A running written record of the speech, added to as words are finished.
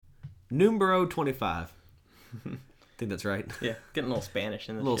Numero 25. I think that's right. Yeah, getting a little Spanish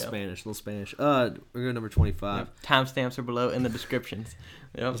in the A little show. Spanish. We're going number 25. Yep. Timestamps are below in the descriptions.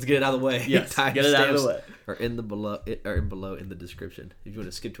 Yep. Let's get it out of the way. Yes, get it out of the way. Or below in the description. If you want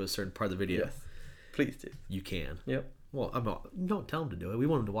to skip to a certain part of the video, Yes, please do. you can. Yep. Well, don't tell them to do it. We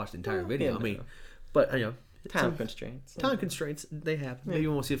want them to watch the entire Well, video. yeah, I mean, no. but Time constraints. Time constraints, they happen. Maybe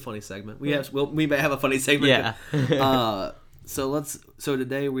we won't see a funny segment. We may have a funny segment. Yeah. So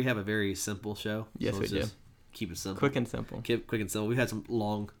today we have a very simple show. Yes, so we do. just keep it simple. Quick and simple. Keep it quick and simple. We had some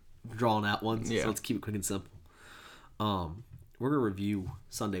long, drawn out ones. Yeah. So let's keep it quick and simple. We're gonna review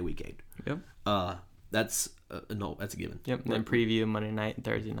Sunday Week 8. Yep. That's a given. Yep. And then preview Monday night and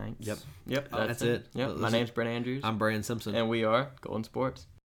Thursday nights. Yep. Yep. That's it. Yep. My name's Brent Andrews. I'm Brandon Simpson. And we are Golden Sports.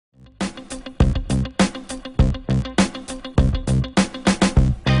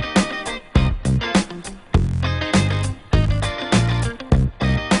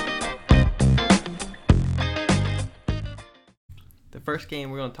 The first game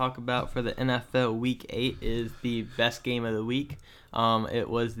we're going to talk about for the NFL Week 8 is the best game of the week. It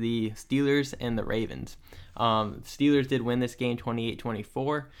was the Steelers and the Ravens. Steelers did win this game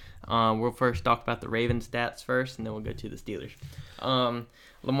 28-24. We'll first talk about the Ravens stats first, and then we'll go to the Steelers.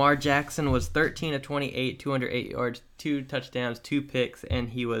 Lamar Jackson was 13 of 28, 208 yards, 2 touchdowns, 2 picks, and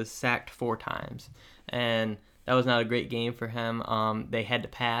he was sacked 4 times. And that was not a great game for him. They had to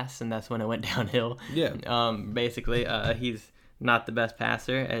pass, and that's when it went downhill. Yeah. Basically, he's not the best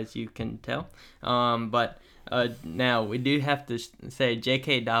passer, as you can tell. But now we do have to say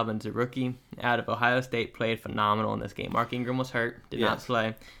J.K. Dobbins, a rookie out of Ohio State, played phenomenal in this game. Mark Ingram was hurt, did not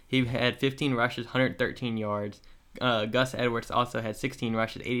play. He had 15 rushes, 113 yards. Gus Edwards also had 16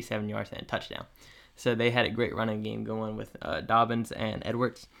 rushes, 87 yards, and a touchdown. So they had a great running game going with Dobbins and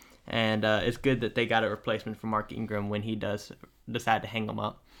Edwards. And it's good that they got a replacement for Mark Ingram when he does decide to hang him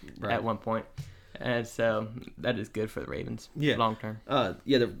up at one point. And so that is good for the Ravens long term.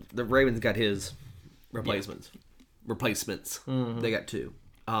 The Ravens got his replacements. Mm-hmm. They got 2.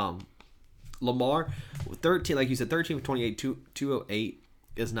 Lamar, 13, like you said, 13 for 28, 208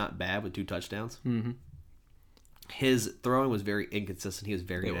 is not bad with 2 touchdowns. Mm-hmm. His throwing was very inconsistent. He was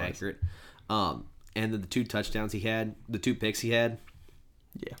very inaccurate. And then the 2 touchdowns he had, the 2 picks he had,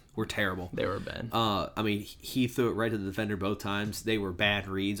 were terrible. They were bad. I mean, he threw it right to the defender both times. They were bad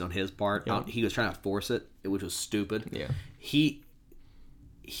reads on his part. Yep. He was trying to force it, which was stupid. Yeah. He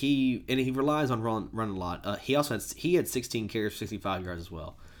relies on running a lot. He had 16 carries, 65 yards as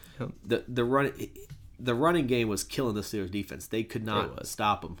well. Yep. The running game was killing the Steelers defense. They could not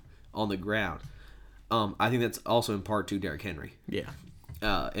stop him on the ground. I think that's also in part to Derrick Henry. Yeah.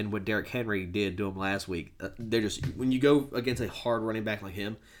 And what Derrick Henry did to him last week, they're just, when you go against a hard running back like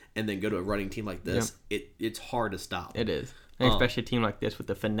him and then go to a running team like this, it's hard to stop. It is. And especially a team like this with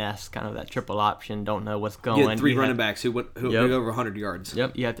the finesse, kind of that triple option, don't know what's going. You had 3 running backs who went over 100 yards.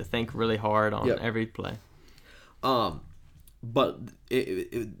 Yep, you have to think really hard on every play. But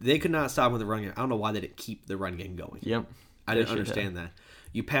they could not stop with the running game. I don't know why they didn't keep the running game going. Yep. I didn't understand that.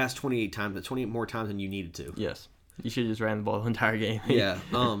 You passed 28 times, but 28 more times than you needed to. Yes. You should have just ran the ball the entire game. Yeah.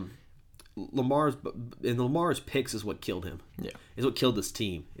 Lamar's picks is what killed him. Yeah. Is what killed this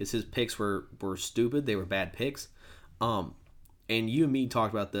team. Is his picks were stupid. They were bad picks. And you and me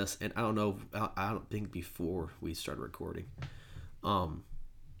talked about this, and I don't think before we started recording.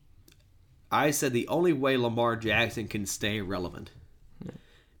 I said the only way Lamar Jackson can stay relevant,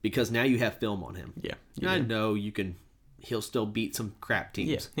 because now you have film on him. Yeah. I know he'll still beat some crap teams.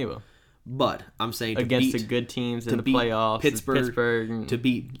 Yeah, he will. But I'm saying against the good teams in the playoffs, Pittsburgh, to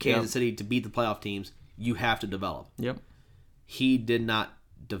beat Kansas City, to beat the playoff teams, you have to develop. Yep. He did not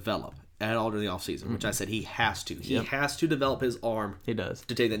develop at all during the offseason, which I said he has to. He has to develop his arm. He does.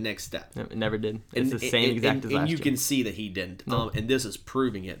 To take the next step. Yep, it never did. It's the same exact as last year. And you can see that he didn't. And this is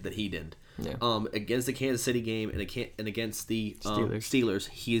proving it that he didn't. Yeah. Against the Kansas City game and against the Steelers,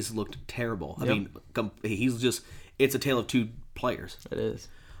 he's looked terrible. I mean, he's just, it's a tale of 2 players. It is.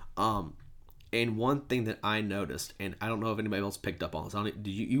 And one thing that I noticed, and I don't know if anybody else picked up on this. Did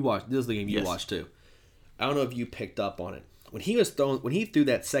you watch? This is the game you watched too. I don't know if you picked up on it. When he threw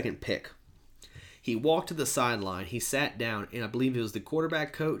that second pick, he walked to the sideline. He sat down, and I believe it was the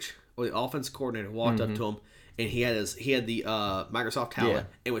quarterback coach or the offense coordinator walked up to him, and he had the Microsoft tablet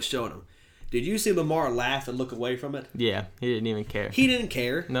and was showing him. Did you see Lamar laugh and look away from it? Yeah, he didn't even care. He didn't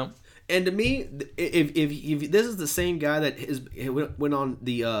care. No. And to me, if this is the same guy that went on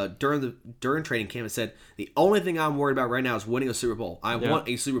the during training camp and said the only thing I'm worried about right now is winning a Super Bowl. I want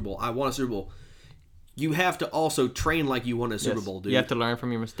a Super Bowl. I want a Super Bowl. You have to also train like you won a Super Bowl, dude. You have to learn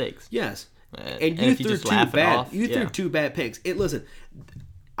from your mistakes. Yes. And you if you threw just laugh it off, threw 2 bad picks. Listen,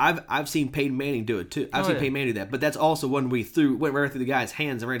 I've seen Peyton Manning do it too. I've seen Peyton Manning do that, but that's also when we went right through the guy's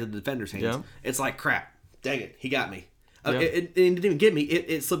hands and right to the defender's hands. Yeah. It's like crap. Dang it, he got me. It didn't even get me.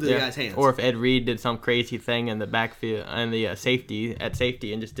 It slipped through the guy's hands. Or if Ed Reed did some crazy thing in the backfield and the safety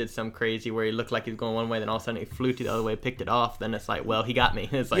and just did some crazy where he looked like he was going one way, then all of a sudden he flew to the other way, picked it off. Then it's like, well, he got me.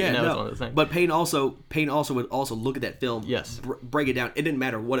 It's like it's one of those things. But Peyton also would also look at that film, break it down. It didn't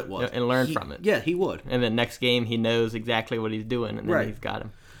matter what it was, and learn from it. Yeah, he would. And then next game he knows exactly what he's doing, and then he's got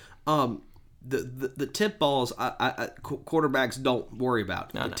him. The tip balls, quarterbacks don't worry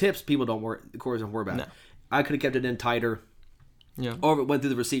about. The tips, people don't worry. The quarterbacks don't worry about. No. I could have kept it in tighter. Yeah. Or if it went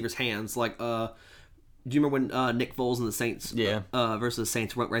through the receiver's hands. Like, do you remember when Nick Foles and the Saints versus the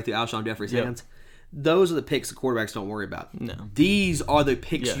Saints went right through Alshon Jeffrey's hands? Those are the picks the quarterbacks don't worry about. No. These are the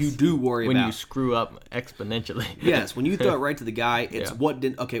picks you do worry about. When you screw up exponentially. Yes, when you throw it right to the guy, it's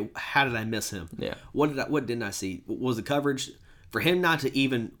how did I miss him? Yeah. What didn't I see? Was the coverage for him not to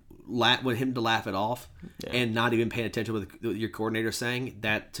even laugh it off and not even paying attention to what your coordinator's saying?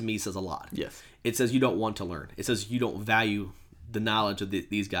 That to me says a lot. Yes. It says you don't want to learn. It says you don't value the knowledge of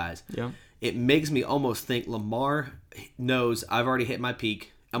these guys. Yeah. It makes me almost think Lamar knows I've already hit my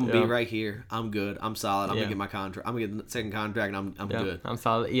peak. I'm gonna be right here. I'm good. I'm solid. I'm gonna get my contract. I'm gonna get the second contract, and I'm good. I'm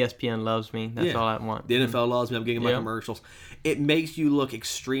solid. ESPN loves me. That's all I want. The NFL loves me. I'm getting my commercials. It makes you look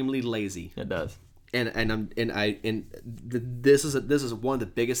extremely lazy. It does. And this is one of the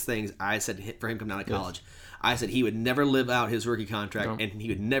biggest things I said for him coming out of college. I said he would never live out his rookie contract, and he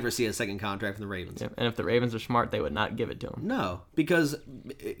would never see a second contract from the Ravens. Yeah. And if the Ravens are smart, they would not give it to him. No, because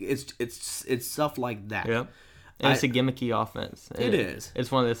it's stuff like that. Yep. And it's a gimmicky offense. It is.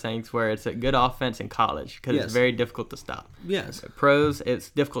 It's one of those things where it's a good offense in college because it's very difficult to stop. Yes. Pros,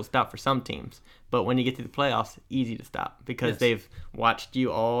 it's difficult to stop for some teams. But when you get to the playoffs, easy to stop because they've watched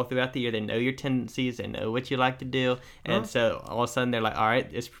you all throughout the year. They know your tendencies. They know what you like to do. And so all of a sudden they're like, all right,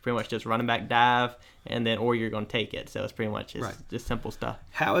 it's pretty much just running back dive, and then or you're going to take it. So it's pretty much just simple stuff.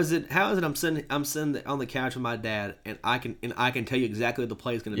 How is it? I'm sitting on the couch with my dad, and I can tell you exactly what the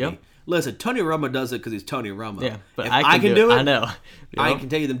play is going to be. Listen, Tony Romo does it because he's Tony Romo. Yeah, but if I can do it, I know. I can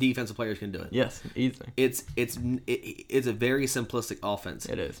tell you the defensive players can do it. Yes, easily. It's a very simplistic offense.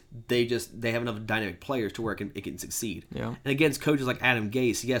 It is. They have enough dynamic players to where it can succeed. Yeah. And against coaches like Adam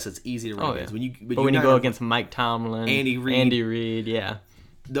Gase, yes, it's easy to run against. But when you go against Mike Tomlin, Andy Reid,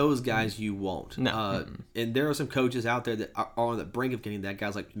 those guys you won't. No. And there are some coaches out there that are on the brink of getting that.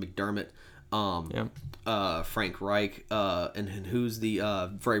 Guys like McDermott, Frank Reich, and who's the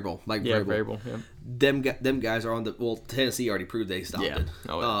Vrabel, Mike Vrabel. Vrabel. Yeah. Them guys are on the. Well, Tennessee already proved they stopped it.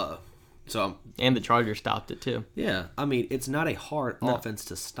 And the Chargers stopped it too. Yeah, I mean it's not a hard offense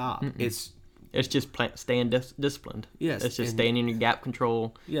to stop. It's just staying disciplined. Yes, it's just staying in your gap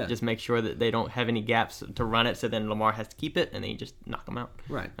control. Yeah, just make sure that they don't have any gaps to run it. So then Lamar has to keep it, and then you just knock them out.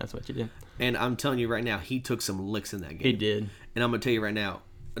 Right, that's what you do. And I'm telling you right now, he took some licks in that game. He did. And I'm gonna tell you right now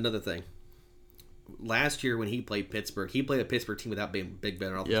another thing. Last year when he played Pittsburgh, he played a Pittsburgh team without being Big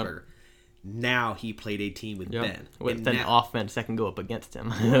Ben Roethlisberger. Yep. Now he played a team with Ben. With an offense that can go up against him.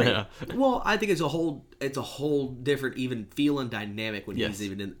 Right. Well, I think it's a whole different even feel and dynamic when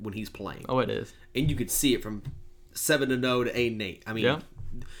he's playing. Oh, it is. And you could see it from 7-0 to 8-8. I mean,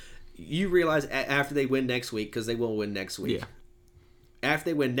 you realize after they win next week, because they will win next week. Yeah. After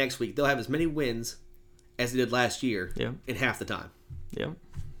they win next week, they'll have as many wins as they did last year in half the time. Yeah,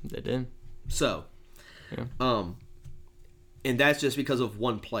 they did. So, and that's just because of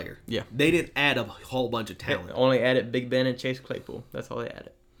one player. Yeah. They didn't add a whole bunch of talent. They only added Big Ben and Chase Claypool. That's all they added.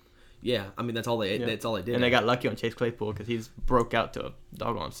 Yeah, I mean that's all they did. And they got lucky on Chase Claypool because he's broke out to a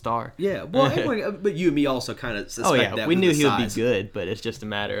doggone star. Yeah, well, but you and me also kind of suspect that. We knew he would be good, but it's just a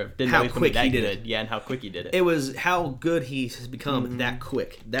matter of how quick he did it. Yeah, and how quick he did it. It was how good he's become that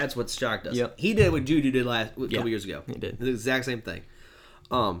quick. That's what shocked us. Yep. He did what Juju did a couple years ago. He did the exact same thing.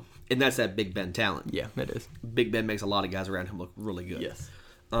 And that's that Big Ben talent. Yeah, it is. Big Ben makes a lot of guys around him look really good. Yes.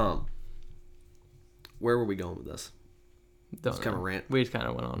 Where were we going with this? It's kind of a rant. We just kind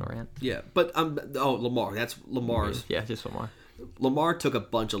of went on a rant. Yeah, but Lamar. That's Lamar's. Yeah, just Lamar. Lamar took a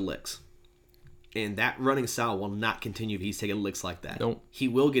bunch of licks, and that running style will not continue if he's taking licks like that. Nope. He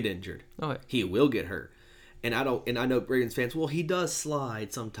will get injured. Oh, yeah. He will get hurt. And I know Ravens fans. Well, he does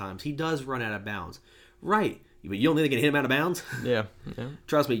slide sometimes. He does run out of bounds. Right. But you don't think they can hit him out of bounds? Yeah.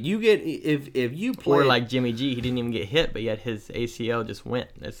 Trust me, you get if you play or like Jimmy G, he didn't even get hit, but yet his ACL just went.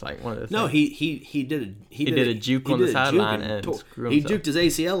 It's like one of those. No, things. he did a juke on the sideline and screwed himself. He juked his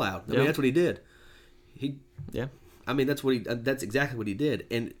ACL out. I mean, that's what he did. Yeah. I mean, that's exactly what he did,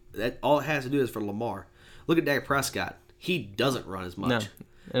 and that all it has to do is for Lamar. Look at Dak Prescott. He doesn't run as much. No.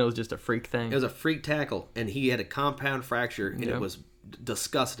 And it was just a freak thing. It was a freak tackle, and he had a compound fracture, and it was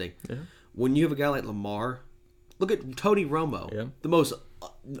disgusting. Yeah. When you have a guy like Lamar, look at Tony Romo. Yeah. The most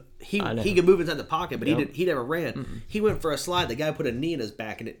he could move inside the pocket, but he never ran. Mm-mm. He went for a slide. The guy put a knee in his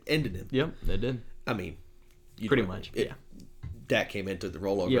back and it ended him. Yep, they did. I mean, Pretty much. Dak came into the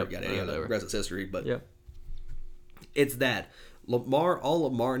rollover. Yep, Got any other rest of history, but Yep. it's that Lamar. All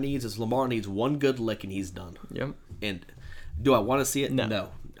Lamar needs is one good lick and he's done. Yep. And do I want to see it? No.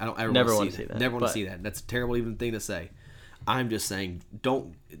 I don't ever Never want to see that. Never want to but- see that. That's a terrible even thing to say. I'm just saying,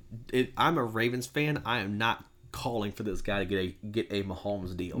 I'm a Ravens fan. I am not calling for this guy to get a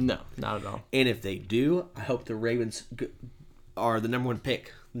Mahomes deal. No, not at all. And if they do, I hope the Ravens are the number one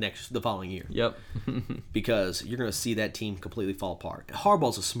pick the following year. Yep. Because you're going to see that team completely fall apart.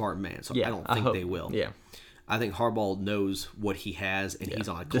 Harbaugh's a smart man, so I don't think they will. Yeah. I think Harbaugh knows what he has, and he's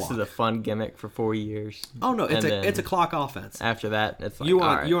on a clock. This is a fun gimmick for 4 years. Oh no, it's a clock offense. After that, it's like you're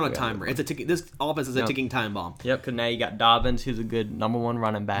all on a timer. It's a this offense is a ticking time bomb. Yep, because now you got Dobbins, who's a good number one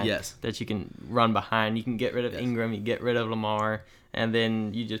running back. Yes. That you can run behind. You can get rid of Ingram. You get rid of Lamar, and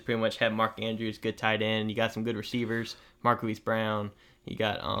then you just pretty much have Mark Andrews, good tight end. You got some good receivers, Marquise Brown. You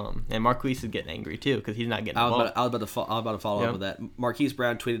got and Marquise is getting angry too because he's not getting the ball. I was about to follow up with that. Marquise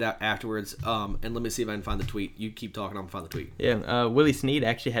Brown tweeted out afterwards, and let me see if I can find the tweet. You keep talking, I'm gonna find the tweet. Yeah, Willie Snead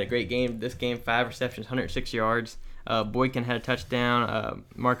actually had a great game. This game, 5 receptions, 106 yards. Boykin had a touchdown.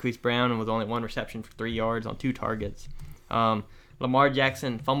 Marquise Brown was only 1 reception for 3 yards on 2 targets. Lamar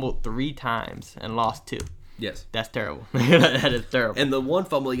Jackson fumbled 3 times and lost 2. Yes, that's terrible. That is terrible. And the one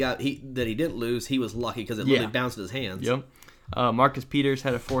fumble he got, that he didn't lose, he was lucky because it literally bounced in his hands. Yep. Marcus Peters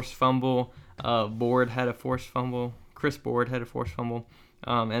had a forced fumble. Board had a forced fumble. Chris Board had a forced fumble.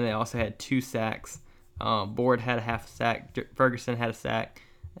 And they also had 2 sacks. Board had a half sack. Ferguson had a sack.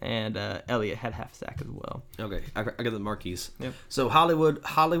 And Elliott had half a sack as well. Okay, I got the Marquise. Yep. So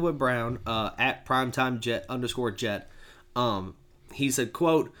Hollywood Brown at primetime jet _jet. He said,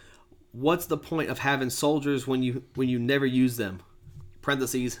 "quote What's the point of having soldiers when you never use them?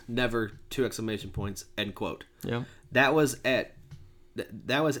 Parentheses never 2 exclamation points end quote." Yep. That was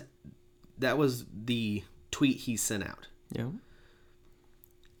the tweet he sent out. Yeah.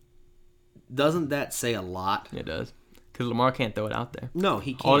 Doesn't that say a lot? It does. Because Lamar can't throw it out there. No,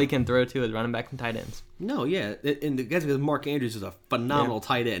 he can't. All he can throw to is running back and tight ends. No, yeah, and that's because Mark Andrews is a phenomenal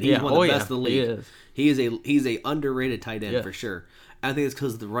tight end. He's one of the best in the league. He is. He's a underrated tight end for sure. I think it's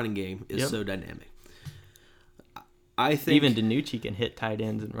because the running game is so dynamic. I think even DiNucci can hit tight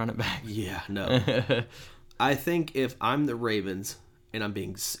ends and run it back. Yeah, no. I think if I'm the Ravens, and I'm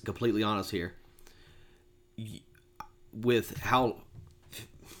being completely honest here, with how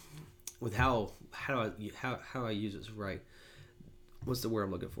I use this right? What's the word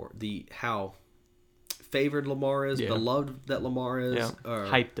I'm looking for? How favored Lamar is, beloved that Lamar is, or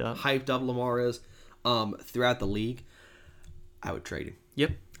hyped up Lamar is, throughout the league. I would trade him.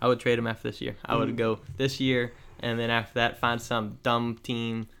 Yep, I would trade him after this year. I would go this year, and then after that, find some dumb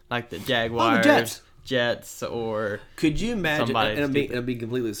team like the Jaguars, Jets, or could you imagine? And I'm being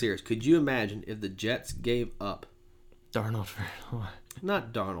completely serious. Could you imagine if the Jets gave up Darnold for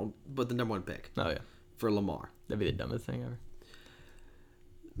not Darnold, but the number 1 pick? Oh yeah, for Lamar. That'd be the dumbest thing ever.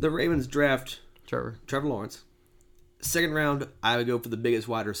 The Ravens draft Trevor Lawrence. 2nd round, I would go for the biggest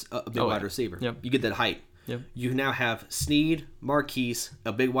wide receiver. Yep. You get that height. Yep. You now have Snead, Marquise,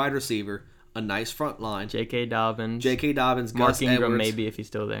 a big wide receiver, a nice front line. J.K. Dobbins, Mark Gus Ingram, Edwards, maybe if he's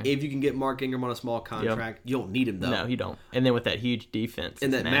still there. If you can get Mark Ingram on a small contract, you don't need him though. No, you don't. And then with that huge defense,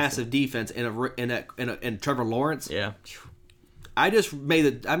 and that massive defense, and Trevor Lawrence. Yeah. I just won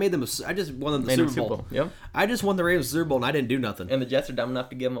them the Super Bowl. Yep. I just won the Ravens Super Bowl and I didn't do nothing. And the Jets are dumb enough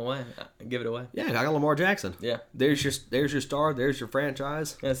to give it away. Yeah, I got Lamar Jackson. Yeah. There's your star. There's your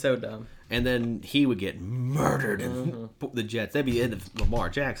franchise. That's so dumb. And then he would get murdered in the Jets. That'd be the end of Lamar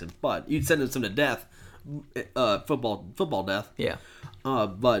Jackson. But you'd send him to death, football death. Yeah.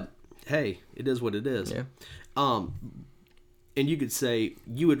 But hey, it is what it is. Yeah. And you could say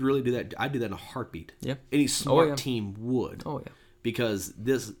you would really do that. I'd do that in a heartbeat. Yeah. Any smart team would. Oh yeah. Because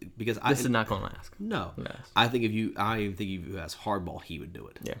this is not going to last. No. I think if you ask Hardball, he would do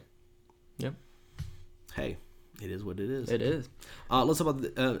it. Yeah. Yep. Hey, it is what it is. It is. Let's talk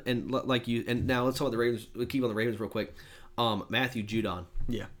about now let's talk about the Ravens. We'll keep on the Ravens real quick. Matthew Judon.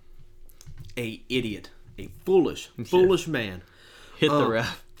 Yeah. A idiot. A foolish man. Hit the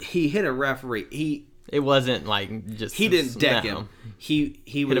ref. He hit a referee. It wasn't like just. He didn't deck him. He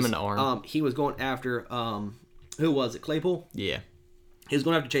hit him in the arm. He was going after who was it? Claypool. Yeah. He was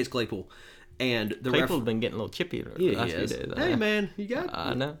going after Chase Claypool, and the Claypool's been getting a little chippy the last few days. Hey man, you got.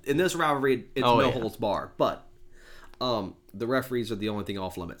 I know. In this rivalry, it's no holds bar. But The referees are the only thing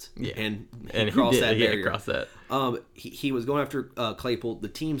off limits. Yeah. And he crossed did, that yeah, barrier. crossed that. He was going after Claypool. The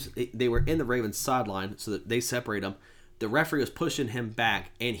teams, they were in the Ravens sideline, so that they separate them. The referee was pushing him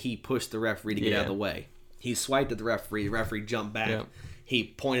back, and he pushed the referee to get out of the way. He swiped at the referee. The referee jumped back. Yep. He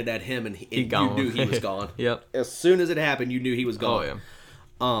pointed at him, and you knew he was gone. Yep. As soon as it happened, you knew he was gone.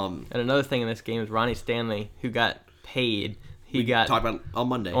 Oh, yeah. And another thing in this game is Ronnie Stanley, who got paid. We talked about on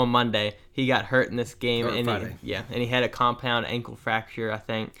Monday. On Monday, he got hurt in this game, and Friday. He had a compound ankle fracture,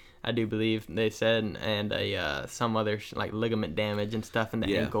 I do believe they said, and some other like ligament damage and stuff in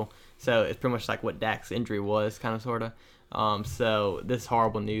the ankle. So it's pretty much like what Dak's injury was, kind of sorta. So this is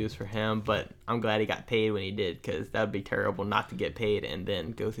horrible news for him, but I'm glad he got paid when he did, because that would be terrible not to get paid and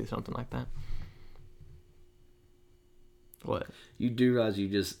then go through something like that. What? You do realize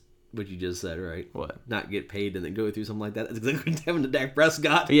what you just said, right? What? Not get paid and then go through something like that. That's exactly what happened to Dak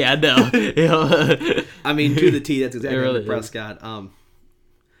Prescott. Yeah, I know. I mean, to the T, that's exactly what happened to really Prescott.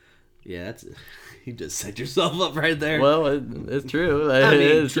 Yeah, you just set yourself up right there. Well, it's true. I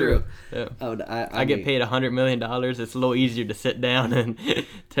mean, it's true. Yeah. I get paid $100 million. It's a little easier to sit down and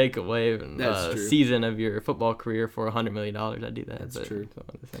take away a season of your football career for $100 million. I do that. That's true.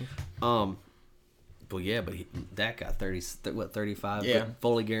 Well, yeah, but Dak got 35, yeah,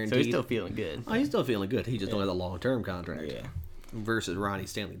 fully guaranteed. So he's still feeling good. Oh, he's still feeling good. He just don't have a long-term contract. Yeah. Versus Ronnie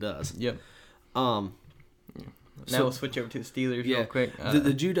Stanley does. Yep. Now we'll switch over to the Steelers real quick.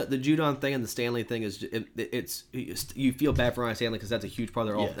 The Judon thing and the Stanley thing is it's you feel bad for Ronnie Stanley because that's a huge part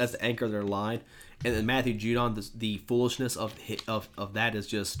of their that's the anchor of their line, and then Matthew Judon, the foolishness of that is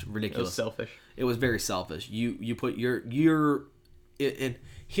just ridiculous. It was selfish. It was very selfish. You put your and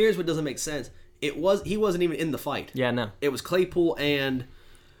here's what doesn't make sense. He wasn't even in the fight. Yeah, no. It was Claypool and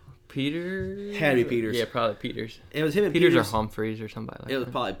Peters. Had to be Peters. Yeah, probably Peters. It was him and Peters or Humphreys or somebody like that. It was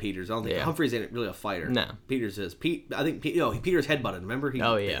probably Peters. I don't think Humphreys ain't really a fighter. No. Peters is. I think Peters headbutted. Remember?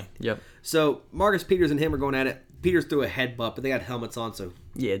 Yep. So Marcus Peters and him are going at it. Peters threw a headbutt, but they got helmets on, so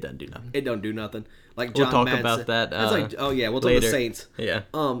yeah, it doesn't do nothing. It don't do nothing. Like John we'll talk Madden about said, that. It's like we'll talk later. about the Saints. Yeah.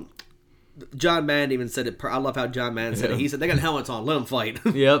 John Madden even said it. I love how John Madden said it. He said they got helmets on. Let them fight.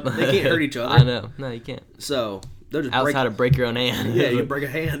 Yep. They can't hurt each other. I know. No, you can't. So they'll just how to break your own hand. Yeah, you break a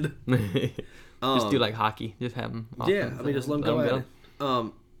hand. Just do like hockey. Just have them. Yeah, I mean, just let them go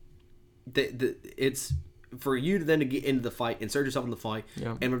at it. It's for you to then to get into the fight, insert yourself in the fight,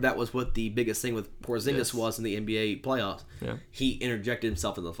 and that was what the biggest thing with Porzingis was in the NBA playoffs. Yeah. He interjected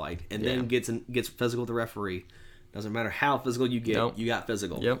himself in the fight, and then gets physical with the referee. Doesn't matter how physical you get, you got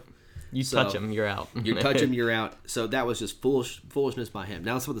physical. Yep. You touch him, you're out. You touch him, you're out. So that was just foolishness by him.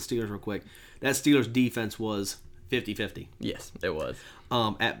 Now let's look at the Steelers real quick. That Steelers defense was 50-50. Yes, it was.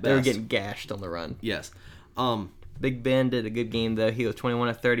 At best. They were getting gashed on the run. Yes. Big Ben did a good game though. He was 21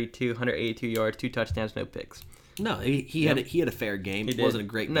 of 32, 182 yards, 2 touchdowns, no picks. No, he had a fair game. It wasn't a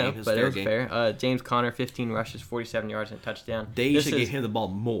great game. No, but it was fair. James Conner, 15 rushes, 47 yards, and a touchdown. They should give him the ball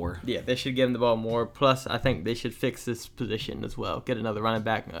more. Yeah, they should give him the ball more. Plus, I think they should fix this position as well. Get another running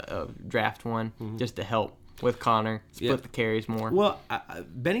back, draft one, just to help with Conner. Split the carries more. Well,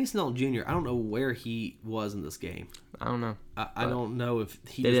 Benny Snell Jr., I don't know where he was in this game. I don't know. I don't know if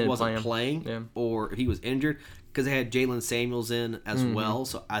he just wasn't playing or if he was injured. Because they had Jalen Samuels in as well,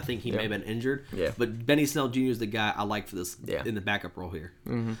 so I think he may have been injured. Yeah. But Benny Snell Jr. is the guy I like for this in the backup role here.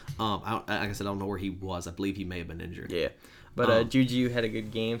 Like I said, I don't know where he was. I believe he may have been injured. Yeah. But Juju had a good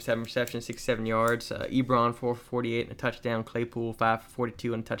game, 7 receptions, 67 yards. Ebron 4 for 48 and a touchdown. Claypool 5 for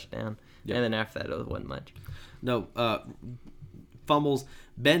 42 and a touchdown. Yep. And then after that, it wasn't much. No fumbles.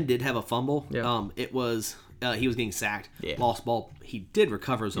 Ben did have a fumble. Yeah. It was he was getting sacked. Yeah. Lost ball. He did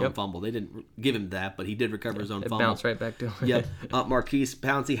recover his own fumble. They didn't give him that, but he did recover his own fumble. Bounced right back to him. Yep. Marquise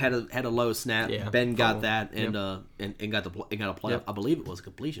Pouncey had a low snap. Yeah. Ben got that and got a play. Yep. I believe it was a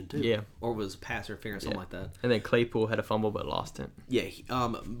completion too. Yeah. Or it was pass interference, something like that. And then Claypool had a fumble but lost it. Yeah.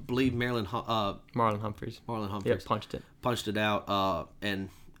 Believe Marlon Humphreys. Yep, punched it out. And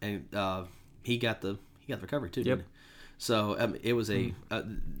he got the recovery too. Yep. Didn't he? So it was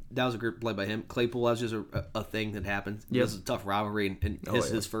that was a great play by him. Claypool, that was just a thing that happened. Yep. This is a tough rivalry, and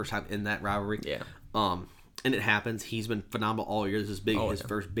his first time in that rivalry. Yeah. And it happens. He's been phenomenal all year. This is his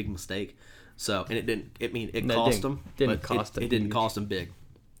first big mistake. So and it didn't. It cost him. Didn't cost him. It didn't cost him big.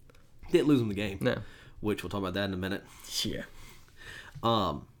 Didn't lose him the game. No. Which we'll talk about that in a minute. Yeah.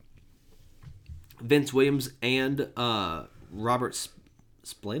 Vince Williams and Robert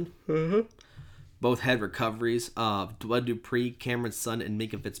Splin. Mm-hmm. Both had recoveries. Bud Dupree, Cameron Sutton, and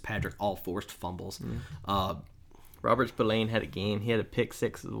Minka Fitzpatrick all forced fumbles. Robert Spillane had a game. He had a pick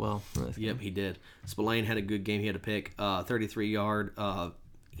 6 as well. Yep, he did. Spillane had a good game. He had a pick, 33-yard.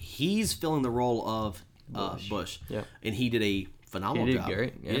 He's filling the role of Bush. Yeah. And he did a phenomenal job. He did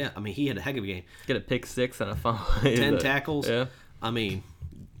great. Yeah. I mean, he had a heck of a game. Get a pick 6 and a fumble. 10 tackles. Yeah. I mean,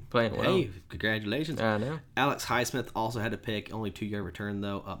 playing well. hey, congratulations. I know. Alex Highsmith also had a pick, only 2-yard return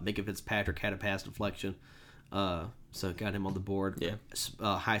though. Micah Fitzpatrick had a pass deflection, so got him on the board. Yeah.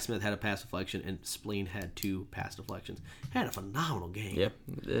 Highsmith had a pass deflection, and Spleen had 2 pass deflections. Had a phenomenal game. Yep,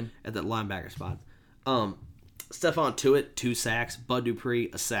 it did. At that linebacker spot. Stephon Tuitt, 2 sacks. Bud Dupree,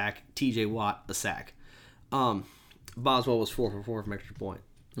 a sack. T.J. Watt, a sack. Boswell was 4 for 4 from extra point.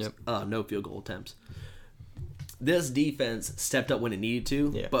 Yep. No field goal attempts. This defense stepped up when it needed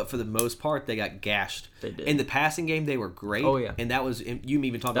to, but for the most part, they got gashed. They did. In the passing game, they were great. Oh, yeah. And that was, you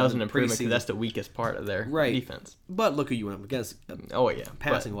even talked about That was an improvement preseason. because that's the weakest part of their defense. But look who you went up against, Oh, yeah.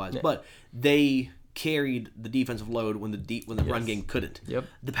 passing-wise. But they carried the defensive load when the run game couldn't. Yep.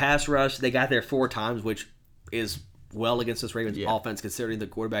 The pass rush, they got there 4 times, which is well against this Ravens offense, considering the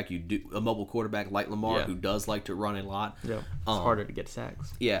quarterback a mobile quarterback like Lamar who does like to run a lot. Yeah, it's harder to get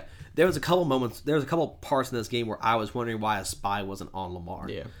sacks. Yeah, there was a couple parts in this game where I was wondering why a spy wasn't on Lamar.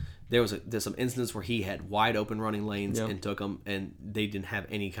 Yeah, there's some instances where he had wide open running lanes and took them, and they didn't have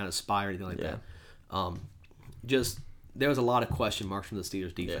any kind of spy or anything like that. There was a lot of question marks from the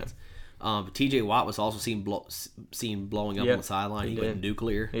Steelers defense. T.J. Watt was also seen blowing up on the sideline. He went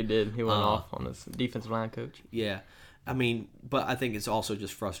nuclear. He did. He went off on his defensive line coach. Yeah. I mean, but I think it's also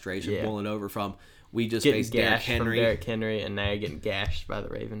just frustration boiling over from we just getting faced Derrick Henry. And now you're getting gashed by the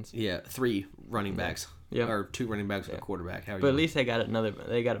Ravens. Yeah, 3 running backs. Yeah. Or 2 running backs and a quarterback. But at least they got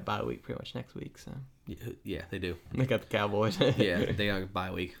a bye week pretty much next week. So yeah, they do. They got the Cowboys. Yeah, they got a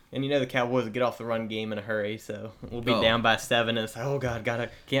bye week. And the Cowboys will get off the run game in a hurry, so we'll be down by 7 and it's like, oh god,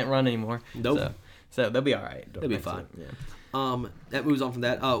 can't run anymore. Nope. So they'll be all right. They'll be fine. Yeah. That moves on from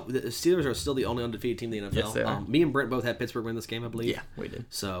that. Oh, the Steelers are still the only undefeated team in the NFL. Yes, they are. Me and Brent both had Pittsburgh win this game, I believe. Yeah, we did.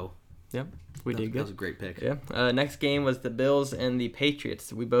 So, yep, we did good. That was a great pick. Yeah. Next game was the Bills and the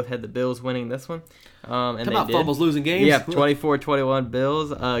Patriots. We both had the Bills winning this one. And Come on, fumbles losing games. Yeah, 24-21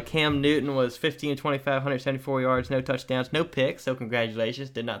 Bills. Cam Newton was 15-25, 174 yards, no touchdowns, no picks. So congratulations.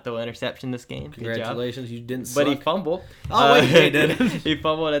 Did not throw an interception this game. Congratulations, you didn't suck. But he fumbled. Oh, wait, he did. He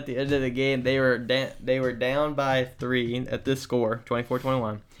fumbled at the end of the game. They were down by 3 at this score,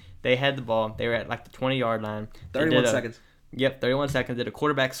 24-21. They had the ball. They were at like the 20-yard line. 31 seconds. Yep, 31 seconds. Did a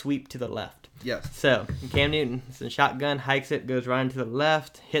quarterback sweep to the left. Yes. So, Cam Newton, it's a shotgun, hikes it, goes right into the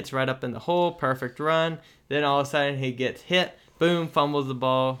left, hits right up in the hole, perfect run. Then all of a sudden he gets hit, boom, fumbles the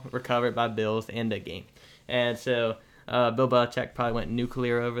ball, recovered by Bills, end of game. And so, Bill Belichick probably went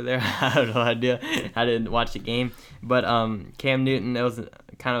nuclear over there. I have no idea. I didn't watch the game. But Cam Newton, it was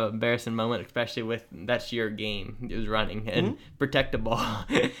kind of an embarrassing moment, especially with that's your game. It was running and protect the ball,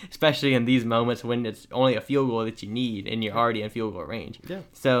 especially in these moments when it's only a field goal that you need and you're already in field goal range. Yeah.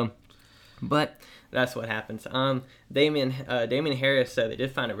 So, but that's what happens. Damian Harris said they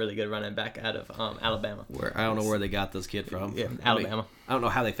did find a really good running back out of Alabama. I don't know where they got this kid from. Yeah, Alabama. I don't know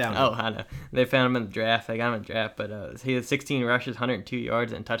how they found him. Oh, I know. They found him in the draft. They got him in the draft, but he had 16 rushes, 102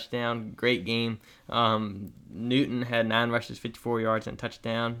 yards, and a touchdown. Great game. Newton had 9 rushes, 54 yards, and a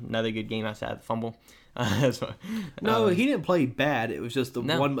touchdown. Another good game outside the fumble. No, he didn't play bad. It was just the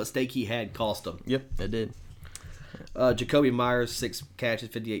one mistake he had cost him. Yep, it did. Jacoby Myers, 6 catches,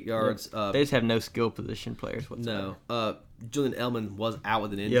 58 yards. Yep. They just have no skill position players whatsoever. No. Julian Edelman was out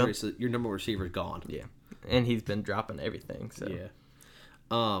with an injury, so your number one receiver is gone. Yeah, and he's been dropping everything. So yeah.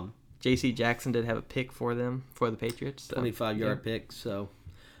 J.C. Jackson did have a pick for them, for the Patriots. So. 25-yard pick. So,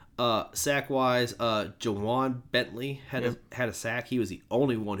 sack-wise, Jawan Bentley had a sack. He was the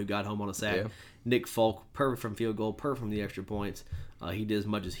only one who got home on a sack. Yeah. Nick Folk, perfect from field goal, perfect from the extra points. He did as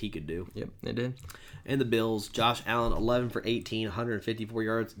much as he could do. Yep, they did. And the Bills, Josh Allen, 11 for 18, 154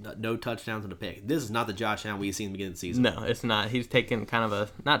 yards, no touchdowns and a pick. This is not the Josh Allen we seen in the beginning of the season. No, it's not. He's taking kind of a,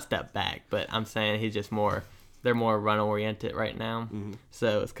 not step back, but I'm saying he's just they're more run-oriented right now. Mm-hmm.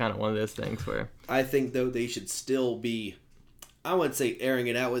 So it's kind of one of those things where... I think, though, they should still be, I wouldn't say airing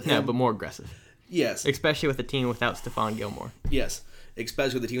it out with him. Yeah, but more aggressive. Yes. Especially with a team without Stephon Gilmore. Yes.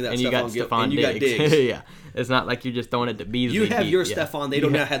 Especially with the team without Stephon Gilmore. And you got Diggs. Yeah. It's not like you're just throwing it to Beasley. You have your Stephon. They do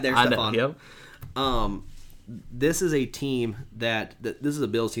not have their Stephon. Yep. This is a team this is a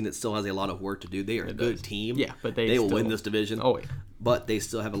Bills team that still has a lot of work to do. They are a good team. Yeah, but they will win this division. Oh, yeah. But they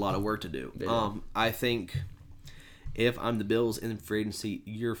still have a lot of work to do. I think if I'm the Bills in free agency,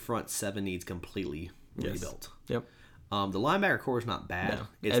 your front 7 needs completely rebuilt. Yep. The linebacker core is not bad.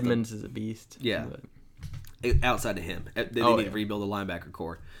 No. Edmonds is a beast. Yeah. But... Outside of him, they need to rebuild the linebacker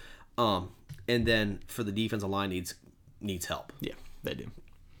core. And then for the defensive line needs help. Yeah, they do.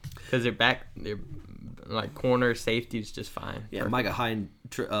 Because they're like corner safety is just fine. Yeah, Micah Hyde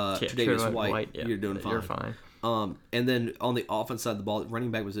Tre'Davious White, yeah, you're doing fine. You're fine. And then on the offense side of the ball,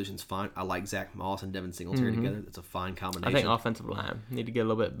 running back position's fine. I like Zach Moss and Devin Singletary together. It's a fine combination. I think offensive line need to get a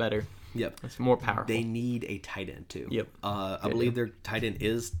little bit better. Yep. It's more powerful. They need a tight end too. Yep. I believe their tight end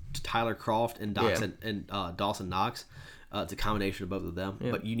is Tyler Croft and Dawson Knox. It's a combination of both of them.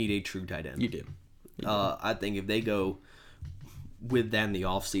 Yep. But you need a true tight end. You do. I think if they go with that in the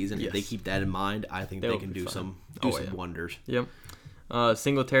offseason, if they keep that in mind, I think they can do some wonders. Yep.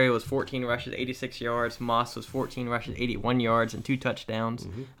 Singletary was 14 rushes, 86 yards. Moss was 14 rushes, 81 yards, and 2 touchdowns.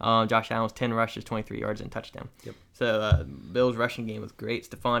 Josh Allen was 10 rushes, 23 yards, and a touchdown. Yep. So Bill's rushing game was great.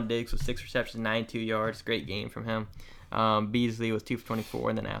 Stephon Diggs was 6 receptions, 92 yards. Great game from him. Beasley was 2 for 24,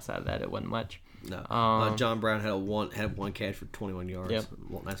 and then outside of that, it wasn't much. No. John Brown had one catch for 21 yards. Yep.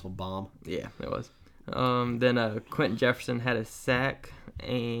 Nice little bomb. Yeah, it was. Then Quentin Jefferson had a sack,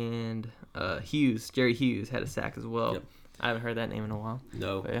 and Jerry Hughes had a sack as well. Yep. I haven't heard that name in a while.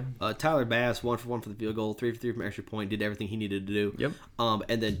 No. Yeah. Tyler Bass, 1 for 1 for the field goal, 3 for 3 from extra point, did everything he needed to do. Yep.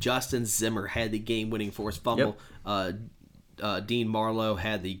 And then Justin Zimmer had the game-winning forced fumble. Yep. Dean Marlowe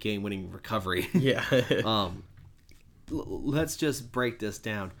had the game-winning recovery. Yeah. Let's just break this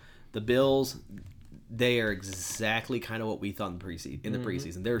down. The Bills, they are exactly kind of what we thought in the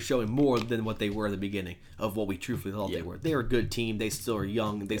preseason. They're showing more than what they were at the beginning of what we truthfully thought they were. They're a good team. They still are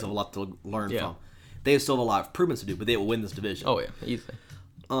young. They still have a lot to learn from. They still have a lot of improvements to do, but they will win this division. Oh, yeah, easily.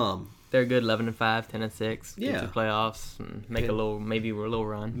 They're good 11-5, 10-6. Yeah. Get to the playoffs and make a little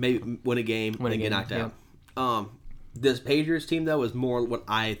run. Maybe win a game and get knocked out. This Patriots team, though, is more what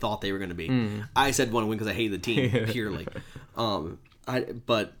I thought they were going to be. I said one win because I hated the team, purely.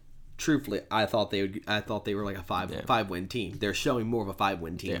 But truthfully, I thought they were like a five win team. They're showing more of a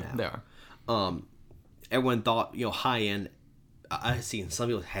 5-win team now. They are. Everyone thought, high end. I've seen some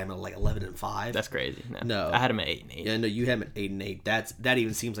people have them like 11-5. That's crazy. No, I had them at 8-8. Yeah, no, you have them at 8-8. That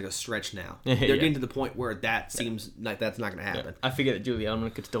even seems like a stretch now. They're getting to the point where that seems like that's not going to happen. I figured that Julian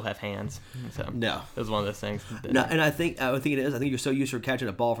Edelman could still have hands. So no, it was one of those things. No, and I think it is. I think you're so used to catching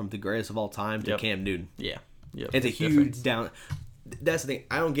a ball from the greatest of all time to Cam Newton. Yeah, it's a huge down. That's the thing.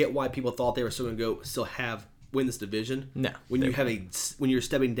 I don't get why people thought they were still going to win this division. No, when you're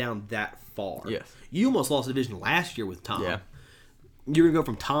stepping down that far. Yes, you almost lost the division last year with Tom. Yeah. You're going to go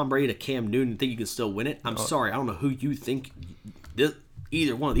from Tom Brady to Cam Newton and think you can still win it? I'm sorry. I don't know who you think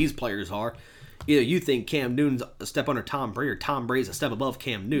either one of these players are. Either you think Cam Newton's a step under Tom Brady or Tom Brady's a step above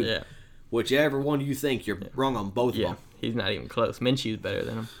Cam Newton. Yeah. Whichever one you think, you're wrong on both of them. He's not even close. Minshew's better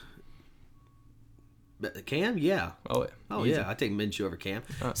than him. But Cam? Yeah. Oh, yeah. Oh, yeah. I take Minshew over Cam.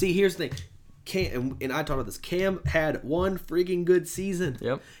 See, here's the thing. Cam, and I talked about this. Cam had one freaking good season.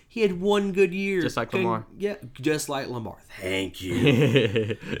 Yep. He had one good year. Just like Lamar. Yeah, just like Lamar. Thank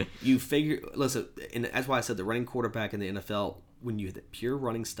you. Listen, and that's why I said the running quarterback in the NFL, when you have the pure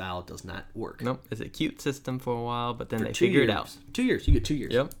running style, does not work. Nope. It's a cute system for a while, but then they figure it out. 2 years. You get 2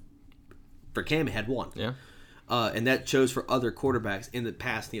 years. Yep. For Cam, he had one. Yeah. And that shows for other quarterbacks in the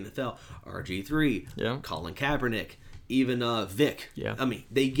past in the NFL. RG3. Yeah. Colin Kaepernick. Even Vic. Yeah. I mean,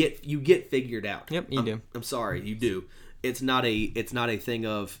 you get figured out. Yep, you do. I'm sorry, you do. It's not a thing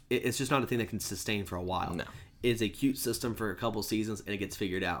of. It's just not a thing that can sustain for a while. No. It's a cute system for a couple seasons and it gets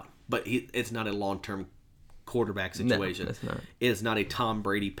figured out. But it's not a long-term quarterback situation. No, it's not. It's not a Tom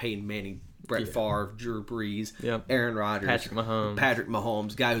Brady, Peyton Manning, Brett Favre, Drew Brees, Aaron Rodgers, Patrick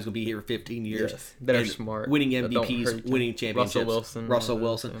Mahomes, guy who's going to be here for 15 years. Yes, that are smart. Winning MVPs, winning championships. Russell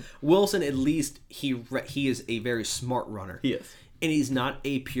Wilson. Yeah. Wilson, at least, he is a very smart runner. He is. And he's not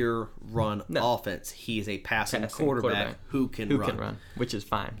a pure run offense. He is a passing quarterback who can run. Which is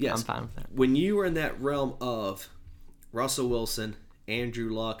fine. Yes. I'm fine with that. When you are in that realm of Russell Wilson,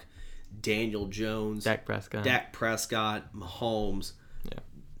 Andrew Luck, Daniel Jones, Dak Prescott, Mahomes. Yeah.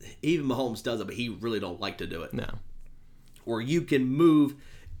 Even Mahomes does it, but he really don't like to do it. No. Or you can move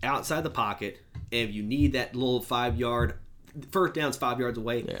outside the pocket, and if you need that little 5-yard, first down's 5 yards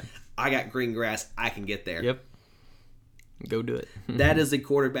away. Yeah. I got green grass. I can get there. Yep. Go do it. That is a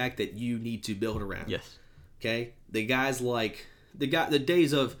quarterback that you need to build around. Yes. Okay? The guys like the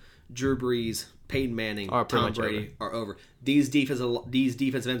days of Drew Brees, Peyton Manning, Tom Brady are over. These defensive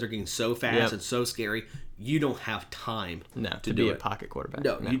ends are getting so fast and so scary. You don't have time to be a pocket quarterback.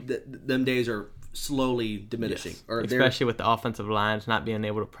 No. Them days are slowly diminishing. Yes. Especially with the offensive lines not being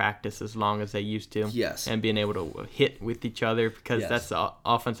able to practice as long as they used to. Yes. And being able to hit with each other because that's the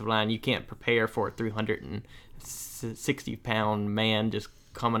offensive line. You can't prepare for a 360-pound man just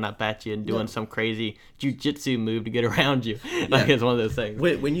coming up at you and doing some crazy jiu-jitsu move to get around you. Like it's one of those things.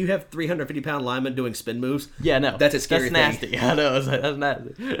 When you have 350-pound linemen doing spin moves, no. that's a scary thing. That's nasty. I know. That's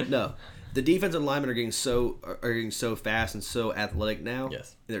nasty. No. The defensive linemen are getting so fast and so athletic now.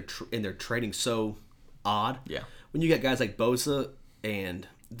 Yes. And they're trading so odd. Yeah. When you got guys like Bosa and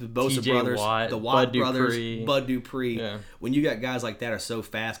the Bosa TJ brothers, Watt, the Watt Bud brothers, Dupree. Bud Dupree. Yeah. When you got guys like that are so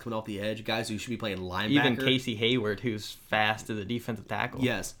fast coming off the edge, guys who should be playing linebacker. Even Casey Hayward, who's fast as a defensive tackle.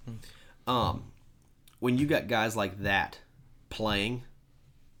 Yes. When you got guys like that playing,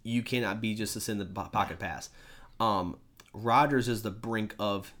 you cannot be just a send the pocket pass. Rodgers is the brink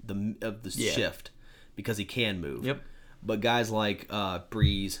of the shift because he can move. Yep. But guys like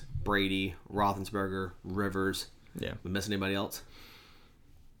Breeze, Brady, Roethlisberger, Rivers. Yeah. We missing anybody else?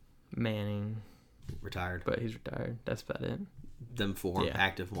 Manning. Retired. But he's retired. That's about it. Them four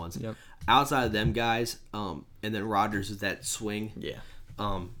active ones. Yep. Outside of them guys, and then Rodgers is that swing. Yeah.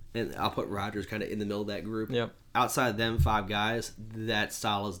 And I'll put Rodgers kind of in the middle of that group. Yep. Outside of them 5 guys, that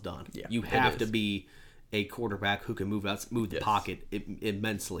style is done. Yeah, you have to be a quarterback who can move the pocket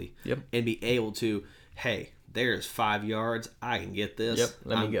immensely. Yep. And be able to, hey, there's 5 yards. I can get this. Yep.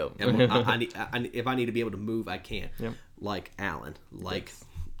 Let me go. If I need to be able to move, I can. Yep. Like Allen, like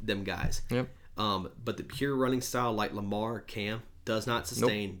them guys. Yep. But the pure running style like Lamar, Cam, does not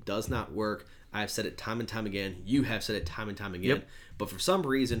sustain, does not work. I've said it time and time again. You have said it time and time again. Yep. But for some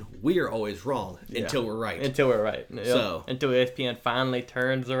reason, we are always wrong until we're right. Until we're right. Yep. So until ESPN finally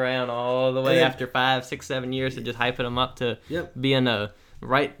turns around all the way after 5, 6, 7 years of just hyping them up to being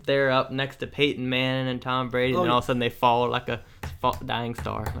right there up next to Peyton Manning and Tom Brady, and then all of a sudden they fall like a dying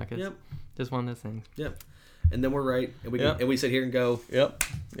star. Like it's just one of those things. Yep. And then we're right, and we sit here and go. Yep.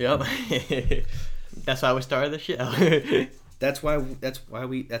 That's why we started the show. That's why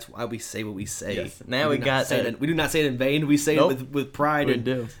we say what we say. Yes. Now we do not say it in vain. We say it with pride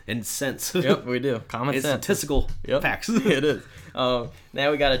and sense. Yep, we do. Common it's sense. Statistical facts. It is.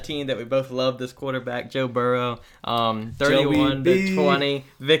 Now we got a team that we both love. This quarterback, Joe Burrow. 31-20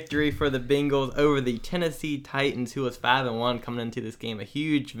 victory for the Bengals over the Tennessee Titans, who was 5-1 coming into this game. A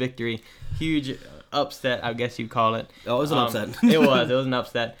huge victory, huge upset, I guess you'd call it. Oh, it was an upset. It was an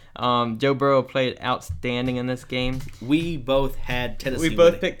upset. Joe Burrow played outstanding in this game. We both had Tennessee. We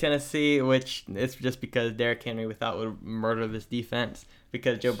both picked Tennessee, which it's just because Derrick Henry we thought would murder this defense.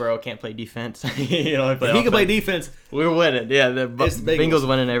 Because Joe Burrow can't play defense. He can play defense. We're winning. Yeah, the Bengals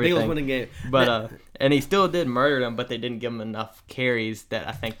winning everything. Bengals winning game. But and he still did murder them, but they didn't give him enough carries that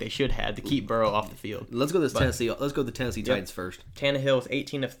I think they should have to keep Burrow off the field. Let's go to Tennessee. Let's go to the Tennessee Titans first. Tannehill was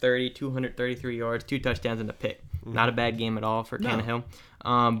 18 of 30, 233 yards, 2 touchdowns and a pick. Not a bad game at all for Tannehill.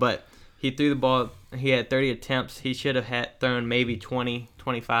 But he threw the ball. He had 30 attempts. He should have thrown maybe 20,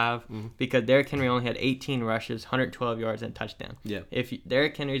 25 because Derrick Henry only had 18 rushes, 112 yards, and a touchdown. Yeah. If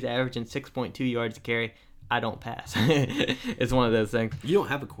Derrick Henry's averaging 6.2 yards a carry, I don't pass. It's one of those things. You don't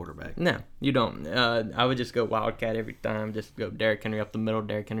have a quarterback. No, you don't. I would just go Wildcat every time. Just go Derrick Henry up the middle,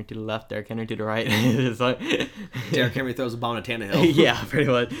 Derrick Henry to the left, Derrick Henry to the right. It's like Derrick Henry throws a ball at Tannehill. Yeah, pretty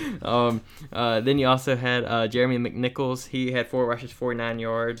much. Then you also had Jeremy McNichols. He had 4 rushes, 49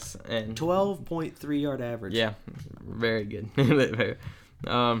 yards, and 12.3 yard average. Yeah, very good.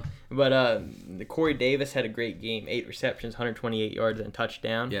 But Corey Davis had a great game. 8 receptions, 128 yards, and a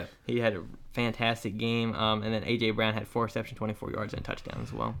touchdown. Yeah. He had a fantastic game. And then A.J. Brown had 4 receptions, 24 yards, and a touchdown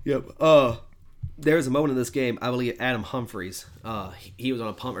as well. Yep. There was a moment in this game, I believe Adam Humphries, he was on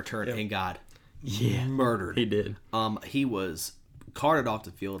a punt return and got murdered. He did. He was carted off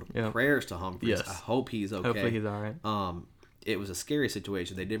the field. Yep. Prayers to Humphries. Yes. I hope he's okay. Hopefully he's all right. It was a scary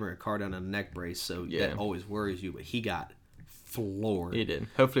situation. They did bring a car down on a neck brace, so that always worries you, but he got floored. He did.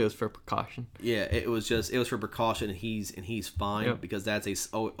 Hopefully it was for precaution. Yeah, it was for precaution, and he's fine because that's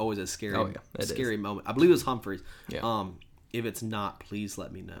always a scary moment. I believe it was Humphries. Yeah. If it's not, please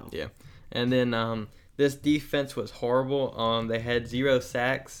let me know. Yeah, and then this defense was horrible. They had 0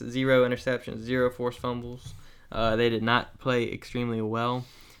 sacks, 0 interceptions, 0 forced fumbles. They did not play extremely well.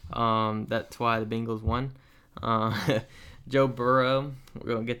 That's why the Bengals won. Joe Burrow,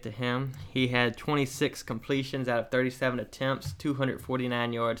 we're going to get to him. He had 26 completions out of 37 attempts,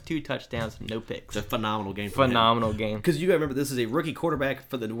 249 yards, 2 touchdowns, no picks. It's a phenomenal game. Phenomenal game. Because you got to remember, this is a rookie quarterback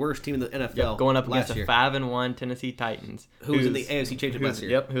for the worst team in the NFL. Yep, going up against the 5-1 Tennessee Titans. Who was in the AFC Championship last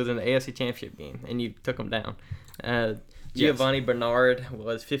year. Yep, who was in the AFC Championship game, and you took them down. Giovanni Bernard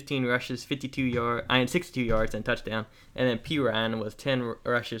was 15 rushes, 62 yards and touchdown. And then P. Ryan was 10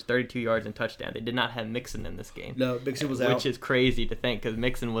 rushes, 32 yards and touchdown. They did not have Mixon in this game. No, Mixon was out. Which is crazy to think because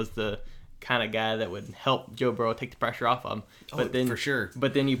Mixon was the kind of guy that would help Joe Burrow take the pressure off of him. But then, for sure.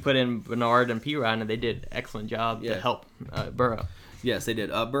 But then you put in Bernard and P. Ryan, and they did an excellent job to help Burrow. Yes, they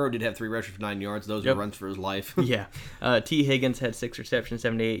did. Burrow did have 3 rushes for 9 yards. Those were runs for his life. Yeah. T. Higgins had 6 receptions,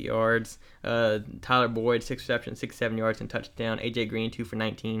 78 yards. Tyler Boyd, 6 receptions, 67 yards and touchdown. A.J. Green, 2 for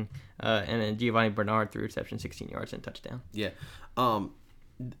 19. And then Giovanni Bernard, 3 receptions, 16 yards and touchdown. Yeah.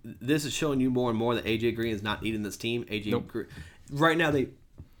 This is showing you more and more that A.J. Green is not needing this team. Green, right now,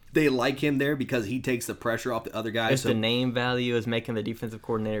 they like him there because he takes the pressure off the other guys. If the name value is making the defensive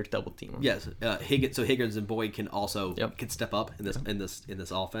coordinator double team him. Yes, Higgins and Boyd can also can step up in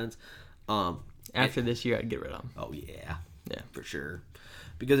this offense. After this year, I'd get rid of him. Oh yeah, for sure.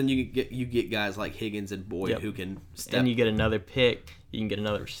 Because then you get guys like Higgins and Boyd who can step. And you get another pick. You can get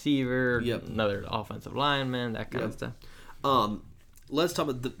another receiver, another offensive lineman, that kind of stuff. Let's talk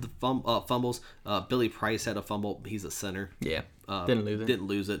about the fumbles. Billy Price had a fumble. He's a center. Yeah. Didn't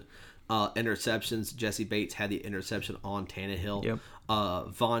lose it. Interceptions. Jesse Bates had the interception on Tannehill.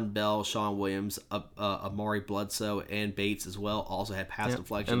 Yep. Von Bell, Sean Williams, Amari Bledsoe, and Bates as well also had pass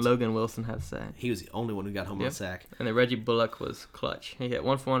deflections. And Logan Wilson had a sack. He was the only one who got home on a sack. And then Reggie Bullock was clutch. He hit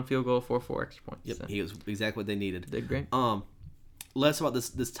 1-for-1 field goal, 4-for-4 extra points. Yep, so. He was exactly what they needed. Did great. Less about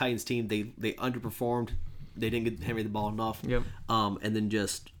this Titans team. They underperformed. They didn't get Henry the ball enough. Yep. And then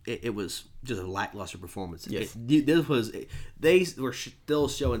it was just a lackluster performance. Yes. They were still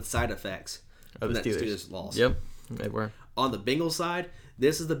showing side effects of that the Steelers loss. Yep, they were. On the Bengals side,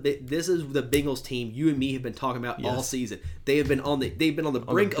 this is the Bengals team you and me have been talking about all season. They've been on the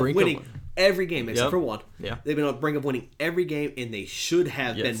brink of winning every game except for one. Yeah. They've been on the brink of winning every game, and they should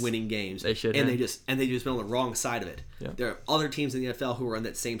have been winning games. They should. And they just been on the wrong side of it. Yeah. There are other teams in the NFL who are in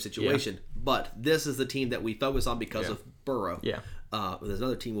that same situation, but this is the team that we focus on because of Burrow. Yeah. There's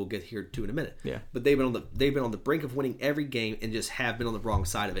another team we'll get here to in a minute. Yeah. But they've been on the brink of winning every game and just have been on the wrong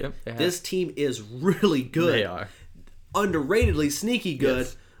side of it. Yep, this team is really good. They are underratedly sneaky good.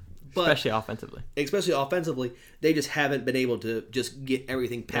 Yes. But especially offensively, they just haven't been able to just get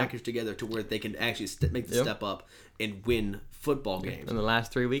everything packaged together to where they can actually make the step up and win football games. In the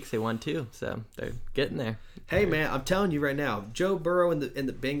last 3 weeks, they won 2, so they're getting there. Hey man, I'm telling you right now, Joe Burrow and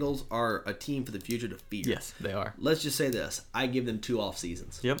the Bengals are a team for the future to fear. Yes, they are. Let's just say this: I give them 2 off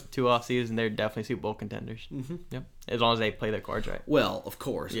seasons. Yep, 2 off seasons. They're definitely Super Bowl contenders. Mm-hmm. Yep, as long as they play their cards right. Well, of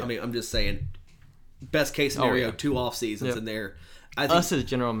course. I mean, I'm just saying, best case scenario, 2 off seasons, and they're. I think, us as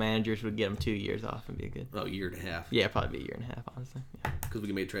general managers would get them 2 years off and be good. Oh, year and a half. Yeah, probably be a year and a half, honestly. Because we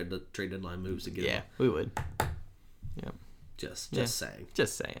can make trade deadline moves to get them. Yeah, we would. Yep. Just saying.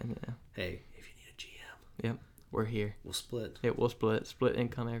 Just saying. Yeah. Hey, if you need a GM. Yep. We're here. We'll split. Yeah, we'll split. Split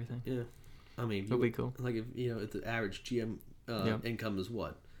income, everything. Yeah. I mean, it'll be cool. Like if the average GM income is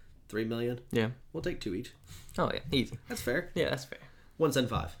what, $3 million? Yeah. We'll take 2 each. Oh yeah, easy. That's fair. Yeah, that's fair.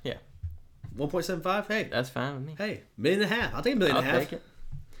 1.75. Yeah. 1.75. Hey, that's fine with me. Hey, $1.5 million. I'll take $1.5 million. I'll take it.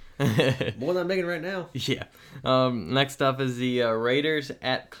 More than I'm making right now. Yeah. Next up is the Raiders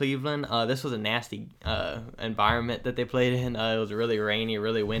at Cleveland. This was a nasty environment that they played in. It was really rainy,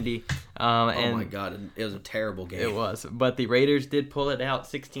 really windy. Oh my God, it was a terrible game. It was, but the Raiders did pull it out,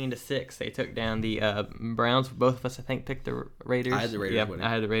 16-6. They took down the Browns. Both of us, I think, picked the Raiders. I had the Raiders winning. I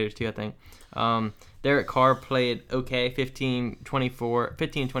had the Raiders too, I think. Derek Carr played okay,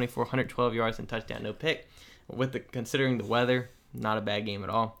 15-24, 112 yards and touchdown, no pick. Considering the weather, not a bad game at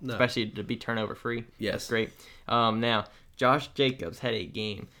all, especially to be turnover free. Yes. That's great. Now, Josh Jacobs had a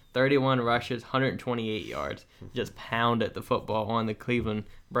game, 31 rushes, 128 yards, just pounded the football on the Cleveland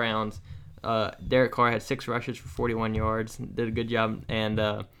Browns. Derek Carr had 6 rushes for 41 yards, did a good job, and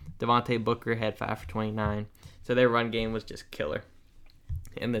Devontae Booker had 5 for 29. So their run game was just killer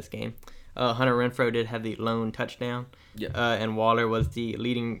in this game. Hunter Renfrow did have the lone touchdown, and Waller was the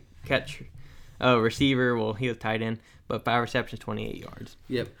leading receiver. Well, he was tight end, but 5 receptions, 28 yards.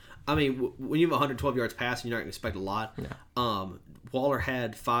 Yep. I mean, when you have 112 yards passing, you're not going to expect a lot. No. Waller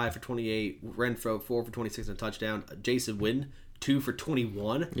had 5 for 28, Renfrow 4 for 26 and a touchdown. Jason Witten 2 for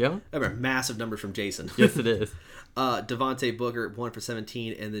 21. Yeah. Those are massive numbers from Jason. Yes, it is. Devontae Booker 1 for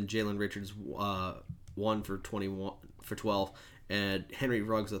 17, and then Jalen Richards 1 for 21 for 12. And Henry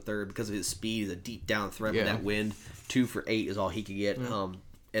Ruggs III, because of his speed, is a deep down threat with that wind. 2 for 8 is all he could get. And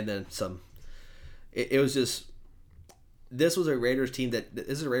then some. It was just. This was a Raiders team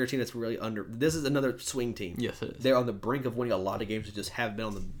that's really under. This is another swing team. Yes, it is. They're on the brink of winning a lot of games that just haven't been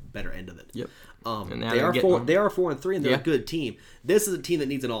on the better end of it. Yep. They are 4-3, and they're a good team. This is a team that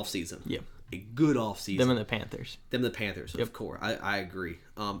needs an off season. Yep. A good off season. Them and the Panthers. Of course. I agree.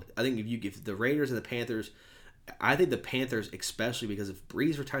 I think if the Raiders and the Panthers, I think the Panthers especially, because if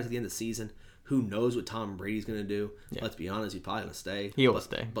Breeze retires at the end of the season, who knows what Tom Brady's going to do? Yeah. Let's be honest, he's probably going to stay. He will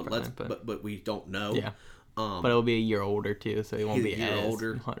stay. But we don't know. Yeah. But it'll be a year older too, so he won't be as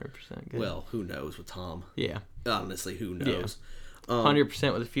older. 100% good. Well, who knows with Tom? Yeah. Honestly, who knows?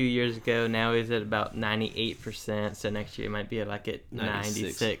 100% was a few years ago. Now he's at about 98%. So next year might be like at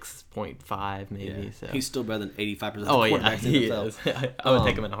 96.5 maybe. Yeah. So he's still better than 85% of oh, quarterbacks in the NFL. Is. I would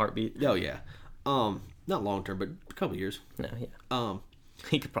take him in a heartbeat. Oh, yeah. Not long term, but a couple years. No, yeah.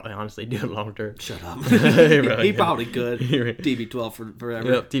 He could probably honestly do it long term. Shut up. Really he probably could. TB12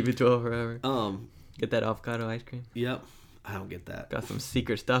 forever. Yep, TB12 forever. Get that avocado ice cream. Yep. I don't get that. Got some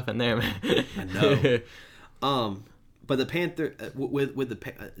secret stuff in there, man. I know. But the Panther with the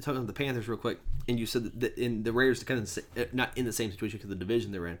talking about the Panthers real quick, and you said that in the Raiders kind of not in the same situation because of the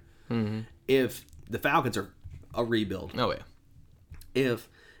division they're in. Mm-hmm. If the Falcons are a rebuild, oh yeah. If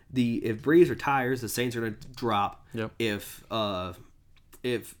Breeze retires, the Saints are going to drop. Yep.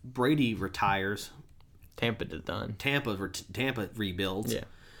 If Brady retires, Tampa is done. Tampa rebuilds. Yeah.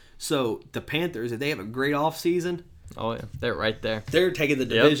 So the Panthers, if they have a great offseason, oh yeah, they're right there. They're taking the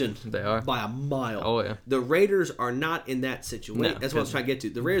division. Yep, they are by a mile. Oh yeah. The Raiders are not in that situation. No, that's what I was trying to get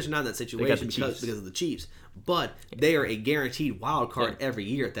to. The Raiders are not in that situation because of the Chiefs. But they are a guaranteed wild card every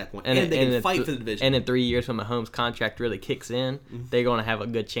year at that point, and they can fight for the division. And in 3 years, when Mahomes' contract really kicks in, they're going to have a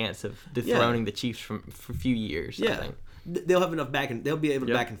good chance of dethroning the Chiefs for a few years. Yeah. I think. They'll have enough they'll be able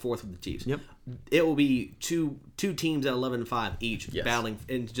to back and forth with the Chiefs. Yep. It will be two teams at 11-5 each battling,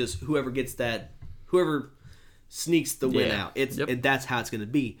 and just whoever sneaks the win out. And that's how it's going to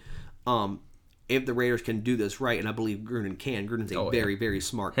be. If the Raiders can do this right, and I believe Gruden can. Gruden's a very, very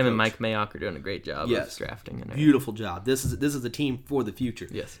smart coach. And Mike Mayock are doing a great job of drafting. And beautiful job. This is a team for the future.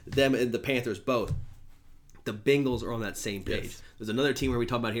 Yes. Them and the Panthers both. The Bengals are on that same page. Yes. There's another team where we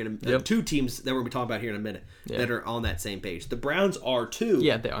talk about here. Two teams that we're going to be talking about here in a minute that are on that same page. The Browns are too.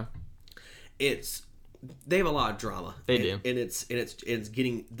 Yeah, they are. They have a lot of drama. They do, and it's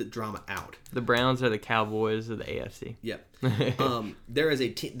getting the drama out. The Browns are the Cowboys of the AFC. Yep. There is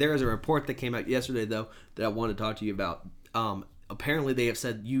a report that came out yesterday though that I wanted to talk to you about. Apparently they have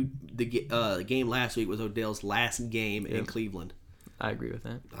said the game last week was Odell's last game in Cleveland. I agree with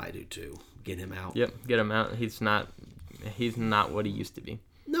that. I do too. Get him out. Yep, get him out. He's not what he used to be.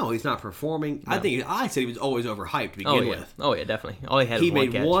 No, he's not performing. No. I said he was always overhyped to begin with. Oh yeah, definitely. All he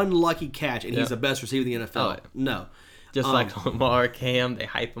made catch. one lucky catch, and he's the best receiver in the NFL. Oh, yeah. No, just like Lamar, Cam, they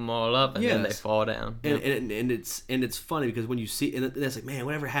hype him all up, and then they fall down. And it's funny because when you see, and it's like, man,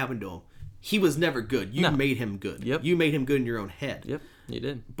 whatever happened to him? He was never good. You made him good. Yep. You made him good in your own head. Yep, you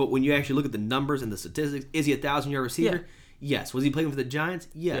did. But when you actually look at the numbers and the statistics, is he a 1,000-yard receiver? Yeah. Yes. Was he playing for the Giants?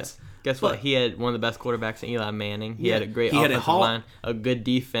 Yes. Yeah. Guess what? He had one of the best quarterbacks in Eli Manning. He had a great offensive line, a good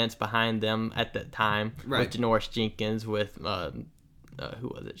defense behind them at that time. Right. With Janoris Jenkins, with who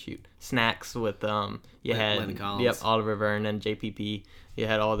was it? Snacks with you had Landon Collins. Oliver Vernon, JPP. You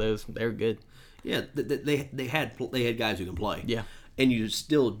had all those. They were good. Yeah, they had guys who can play. Yeah. And you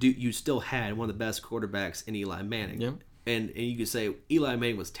still had one of the best quarterbacks in Eli Manning. Yeah. And you could say Eli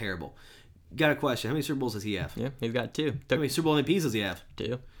Manning was terrible. Got a question. How many Super Bowls does he have? Yeah, he's got 2. How many Super Bowl MVPs does he have?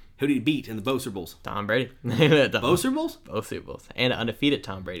 2. Who did he beat in the both Super Bowls? Tom Brady. Both Super Bowls? Both Super Bowls. And an undefeated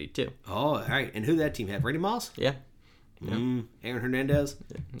Tom Brady, too. Oh, all right. And who did that team have? Randy Moss? Yeah. Aaron Hernandez?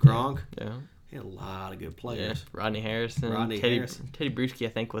 Gronk? Yeah. He had a lot of good players. Yeah. Rodney Harrison. Teddy Bruschi, I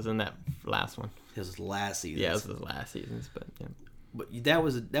think, was in that last one. It was his last season. Yeah, it was his last seasons, but yeah. But that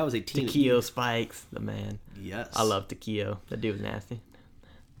was a team. Takeo Spikes, the man. Yes. I love Takeo. That dude was nasty.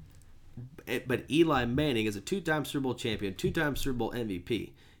 But Eli Manning is a 2-time Super Bowl champion, 2-time Super Bowl MVP.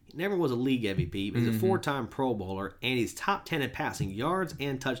 He never was a league MVP, but he's a 4-time Pro Bowler, and he's top 10 in passing yards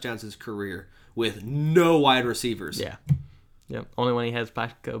and touchdowns his career with no wide receivers. Yeah. Yep. Only when he has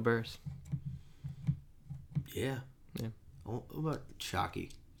Plaxico Burress. Yeah. Yeah. What about Shockey?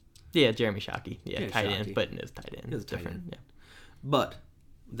 Yeah, Jeremy Shockey. Yeah, tight end, but it is tight end. It's different. Yeah. But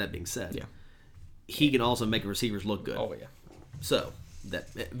that being said, he can also make receivers look good. Oh yeah. So that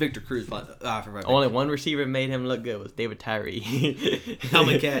Victor Cruz, only one receiver made him look good was David Tyree.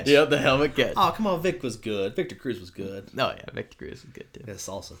 Helmet catch. Yep, the helmet catch. Oh come on, Vic was good. Victor Cruz was good. Oh yeah, Victor Cruz was good too. Had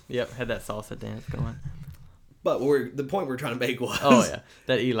salsa. Yep, had that salsa dance going. But the point we're trying to make was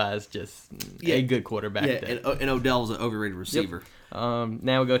that Eli is just a good quarterback. Yeah, and Odell's an overrated receiver. Yep.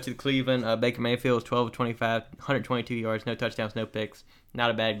 Now we go to Cleveland. Baker Mayfield was 12 of 25, 122 yards, no touchdowns, no picks.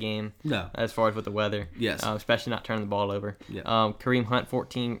 Not a bad game. No. As far as with the weather. Yes. Especially not turning the ball over. Yeah. Kareem Hunt,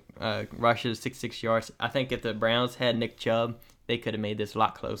 14 rushes, 66 yards. I think if the Browns had Nick Chubb, they could have made this a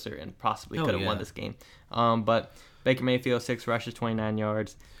lot closer and possibly could have won this game. But Baker Mayfield, 6 rushes, 29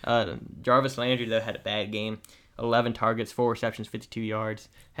 yards. Jarvis Landry, though, had a bad game. 11 targets, 4 receptions, 52 yards.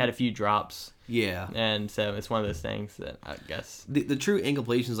 Had a few drops. Yeah. And so it's one of those things that I guess. The true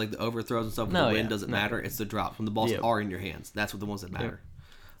incompletions, like the overthrows and stuff with the wind, doesn't matter. It's the drops. When the balls are in your hands, that's what the ones that matter.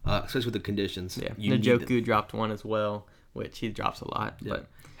 Especially with the conditions. Yeah. Njoku dropped one as well. which he drops a lot. Yep. But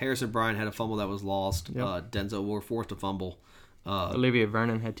Harrison Bryant had a fumble that was lost. Yep. Denzel Ward forced a fumble. Olivia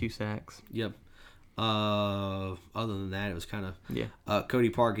Vernon had 2 sacks. Yep. Other than that, it was kind of Yeah. Cody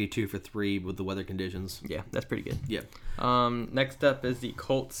Parkey 2 for 3 with the weather conditions. Yeah, that's pretty good. Yep. Next up is the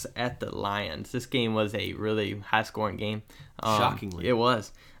Colts at the Lions. This game was a really high-scoring game. Shockingly. It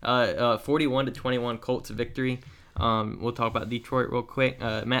was. 41-21 Colts victory. We'll talk about Detroit real quick.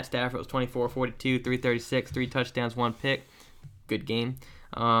 Matt Stafford was 24-42, 336, 3 touchdowns, 1 pick. Good game.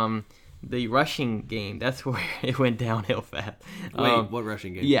 The rushing game, that's where it went downhill fast. Wait, what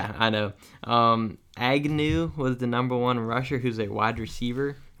rushing game? Yeah, I know. Agnew was the number 1 rusher, who's a wide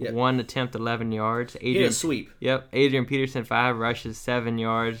receiver. Yep. 1 attempt, 11 yards. He had a sweep. Yep. Adrian Peterson, 5 rushes, 7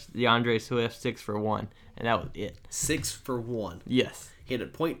 yards. DeAndre Swift, 6 for 1. And that was it. 6 for 1. Yes. He had a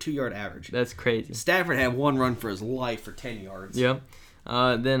 .2 yard average. That's crazy. Stafford had 1 run for his life for 10 yards. Yep.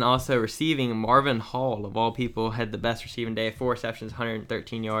 Then also receiving, Marvin Hall, of all people, had the best receiving day. 4 receptions,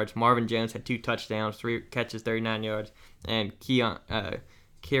 113 yards. Marvin Jones had 2 touchdowns, 3 catches, 39 yards. And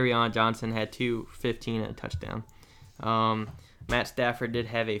Kerryon Johnson had 215 and a touchdown. Matt Stafford did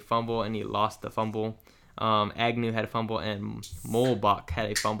have a fumble, and he lost the fumble. Agnew had a fumble, and Molbach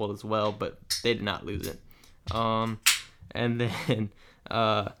had a fumble as well, but they did not lose it. And then...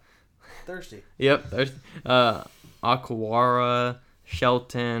 Thirsty. Yep. Aquara,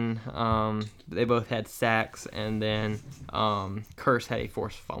 Shelton, they both had sacks, and then Curse had a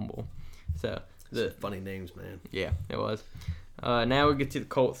forced fumble. So funny names, man. Yeah, it was. Now we get to the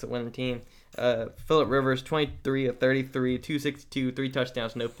Colts that win the team. Phillip Rivers, 23 of 33, 262, 3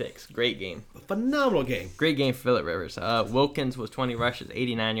 touchdowns, no picks. Great game. A phenomenal game. Great game for Phillip Rivers. Wilkins was 20 rushes,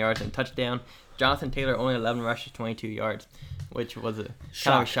 89 yards, and a touchdown. Jonathan Taylor only 11 rushes, 22 yards, which was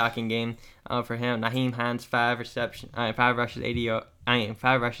kind of a shocking game for him. Nyheim Hines 5 rushes,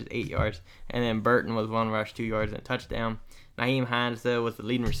 8 yards, and then Burton was 1 rush, 2 yards, and a touchdown. Nyheim Hines, though, was the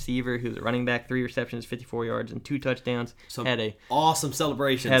leading receiver, who was a running back, 3 receptions, 54 yards, and 2 touchdowns. Awesome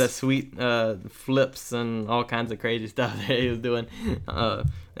celebrations. Had a sweet flips and all kinds of crazy stuff that he was doing.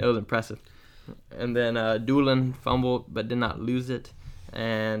 It was impressive. And then Doolin fumbled but did not lose it.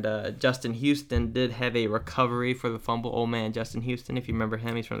 And Justin Houston did have a recovery for the fumble. Old man Justin Houston, if you remember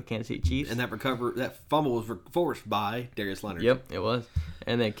him, he's from the Kansas City Chiefs. And that fumble was forced by Darius Leonard. Yep, it was.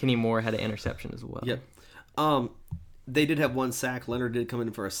 And then Kenny Moore had an interception as well. Yep. They did have 1 sack. Leonard did come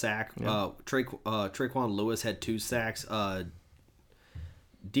in for a sack. Yep. Traquan Lewis had 2 sacks.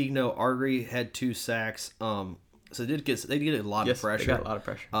 Digno Artery had 2 sacks. So they did get a lot of pressure. They got a lot of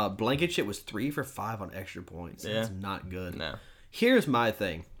pressure. Blankenship was 3 for 5 on extra points. That's not good. No. Here's my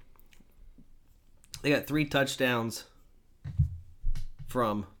thing. They got 3 touchdowns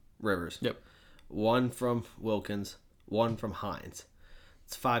from Rivers. Yep. 1 from Wilkins. 1 from Hines.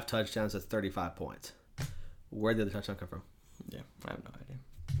 It's 5 touchdowns. That's 35 points. Where did the touchdown come from? Yeah, I have no idea.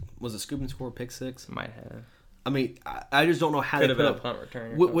 Was it scoop and score pick 6? Might have. I mean, I just don't know how Could they have put been up a punt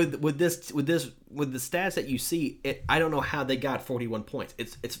return. with the stats that you see. I don't know how they got 41 points.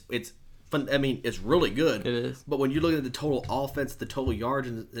 It's fun. I mean, it's really good. It is. But when you look at the total offense, the total yards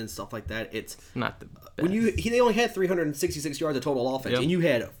and stuff like that, it's not the best. When they only had 366 yards of total offense, and you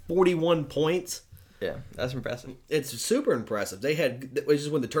had 41 points. Yeah, that's impressive. It's super impressive. It's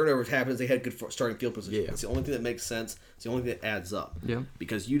just when the turnovers happens, they had good starting field position. Yeah. It's the only thing that makes sense. It's the only thing that adds up. Yeah.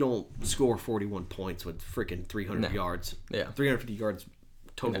 Because you don't score 41 points with freaking 300 yards. Yeah. 350 yards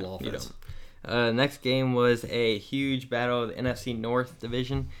total offense. Next game was a huge battle of the NFC North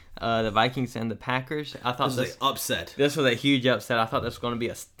division. The Vikings and the Packers. I thought this was an upset. This was a huge upset. I thought this was going to be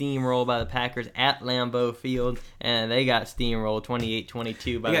a steamroll by the Packers at Lambeau Field, and they got steamrolled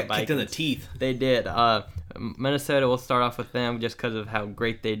 28-22 by the Vikings. They got kicked in the teeth. They did. Minnesota, we'll start off with them just because of how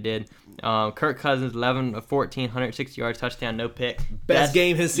great they did. Kirk Cousins, 11 of 14, 160 yards, touchdown, no pick. Best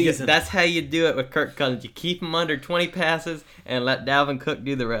game his season. That's how you do it with Kirk Cousins. You keep him under 20 passes and let Dalvin Cook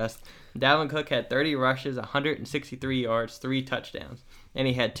do the rest. Dalvin Cook had 30 rushes, 163 yards, 3 touchdowns. And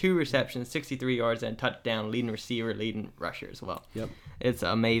he had 2 receptions, 63 yards, and a touchdown, leading receiver, leading rusher as well. Yep. It's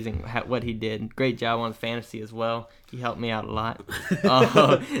amazing what he did. Great job on fantasy as well. He helped me out a lot.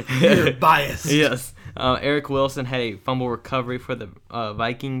 You're biased. Yes. Eric Wilson had a fumble recovery for the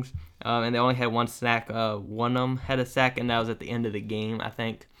Vikings, and they only had 1 sack. One of them had a sack, and that was at the end of the game, I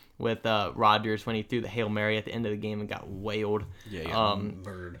think, with Rodgers when he threw the Hail Mary at the end of the game and got wailed. Yeah, he got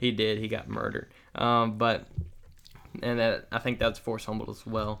murdered. He did. He got murdered. And I think that was forced fumble as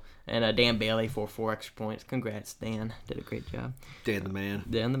well. And Dan Bailey for 4 extra points. Congrats, Dan. Did a great job. Dan the man.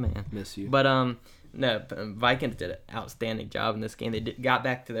 Dan the man. Miss you. But no, Vikings did an outstanding job in this game. They got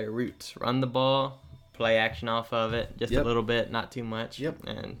back to their roots. Run the ball, play action off of it, just a little bit, not too much. Yep.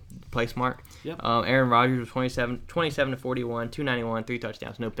 And play smart. Yep. Aaron Rodgers was 27 to 41, 291, 3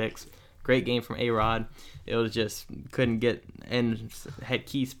 touchdowns, no picks. Great game from A-Rod. It was just couldn't get, and had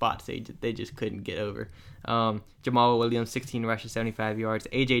key spots they just couldn't get over. Jamal Williams, 16 rushes, 75 yards.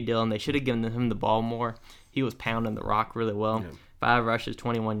 A.J. Dillon, they should have given him the ball more. He was pounding the rock really well. Yeah. 5 rushes,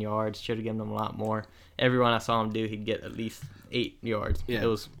 21 yards. Should have given him a lot more. Everyone I saw him do, he'd get at least 8 yards. Yeah. It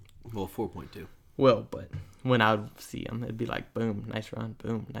was 4.2. Well, but when I would see him, it'd be like, boom, nice run,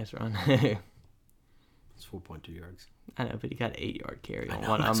 boom, nice run. It's 4.2 yards. I know, but he got an 8-yard carry on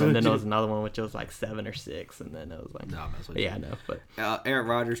one of them, and then there was another one which was like 7 or 6, and then it was like, no, that's what yeah, I know. But Aaron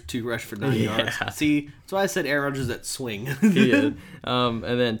Rodgers 2 rush for 9 yards. See, that's why I said Aaron Rodgers at swing. He is. And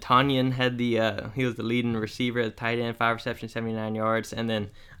then Tanyan had he was the leading receiver at tight end, 5 receptions, 79 yards, and then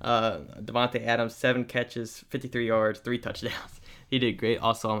Devontae Adams 7 catches, 53 yards, 3 touchdowns. He did great.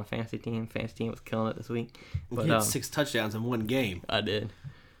 Also on my fantasy team. Fantasy team was killing it this week. But he had 6 touchdowns in one game. I did.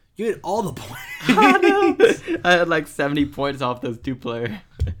 You had all the points. I know. I had like 70 points off those 2 players.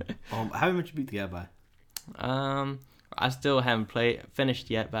 How much you beat the guy by? I still haven't finished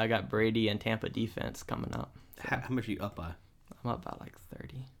yet, but I got Brady and Tampa defense coming up. So. How much are you up by? I'm up by like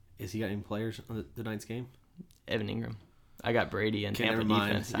 30. Is he got any players on the night's game? Evan Ingram. I got Brady and Tampa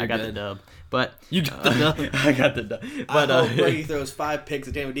defense. You're I got good. the dub. But you got the dub. I got the dub. But Brady throws 5 picks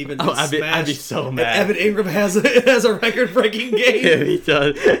at Tampa defense. I'd be so mad. Evan Ingram has a record-breaking game. If he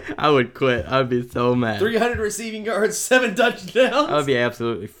does, I would quit. I'd be so mad. 300 receiving yards, 7 touchdowns. I would be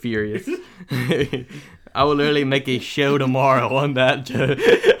absolutely furious. I would literally make a show tomorrow on that.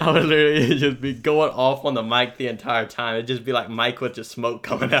 I would literally just be going off on the mic the entire time. It'd just be like Mike with just smoke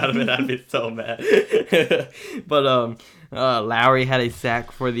coming out of it. I'd be so mad. But Lowry had a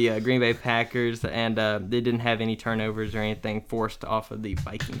sack for the Green Bay Packers, and they didn't have any turnovers or anything forced off of the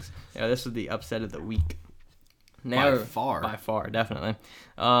Vikings. This was the upset of the week. Now, by far, definitely.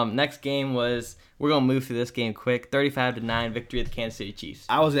 Next game was, we're going to move through this game quick. 35-9 victory of the Kansas City Chiefs.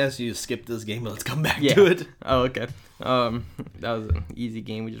 I was asking you to skip this game, but let's come back to it. Oh, okay. That was an easy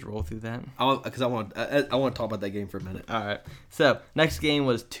game. We just roll through that. Because I want to talk about that game for a minute. All right. So, next game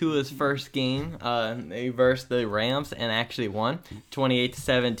was Tua's first game. They versed the Rams and actually won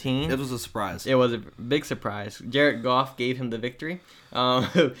 28-17. It was a surprise. It was a big surprise. Jared Goff gave him the victory.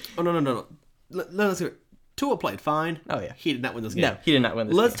 Oh, no. Let's hear it. Tua played fine. Oh, yeah. He did not win this game. No, he did not win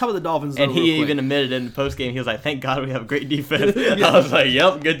this Let's game. talk about the Dolphins. And he even admitted in the postgame, he was like, thank God we have great defense. I was like,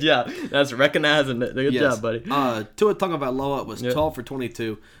 yep, good job. That's recognizing it. Good job, buddy. Tua Tagovailoa was 12 for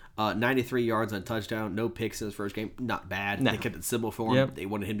 22, 93 yards and a touchdown. No picks in his first game. Not bad. No. They kept it simple for him. Yep. They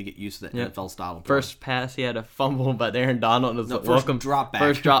wanted him to get used to that NFL style. First pass, he had a fumble by Aaron Donald. It was first drop back.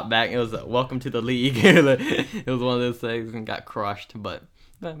 First drop back. It was welcome to the league. It was one of those things and got crushed, but...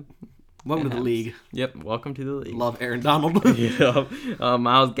 Welcome to the league. Yep, welcome to the league. Love Aaron Donald. Yep.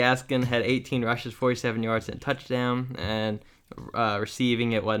 Myles Gaskin had 18 rushes, 47 yards, and a touchdown. And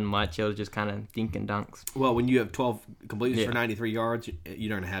receiving, it wasn't much. It was just kind of dink and dunks. Well, when you have 12 completions for 93 yards, you're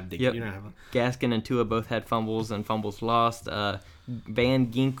not going to have dink. Yep. You're not gonna have Gaskin and Tua both had fumbles and fumbles lost.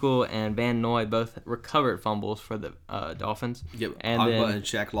 Van Ginkel and Van Noy both recovered fumbles for the Dolphins. Yep. And and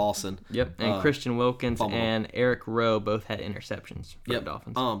Shaq Lawson. Yep. And Christian Wilkins and Eric Rowe both had interceptions for the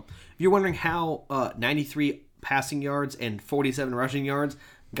Dolphins. If you're wondering how 93 passing yards and 47 rushing yards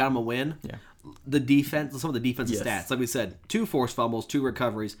got them a win, the defense, some of the defensive stats, like we said, 2 forced fumbles, 2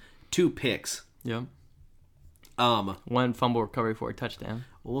 recoveries, 2 picks. Yep. 1 fumble recovery for a touchdown.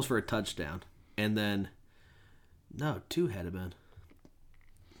 Almost for a touchdown, and then 2 had to been.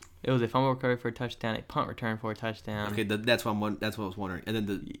 It was a fumble recovery for a touchdown, a punt return for a touchdown. Okay, that's what I was wondering. And then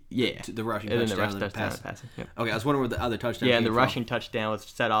the rushing and touchdown, and the passing. Yep. Okay, I was wondering where the other touchdown. Yeah, and the rushing touchdown was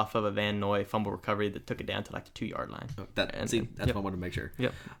set off of a Van Noy fumble recovery that took it down to like the 2-yard line. That's what I wanted to make sure.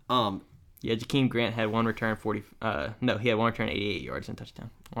 Yep. Jakeem Grant had 1 return, he had 1 return, 88 yards and a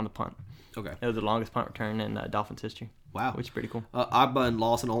touchdown on the punt. Okay. It was the longest punt return in Dolphins history. Wow. Which is pretty cool. Abba and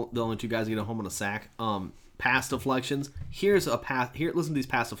Lawson, the only 2 guys to get home on a sack. Pass deflections. Here's a pass. Here, listen to these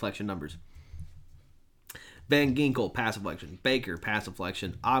pass deflection numbers. Van Ginkel, pass deflection. Baker, pass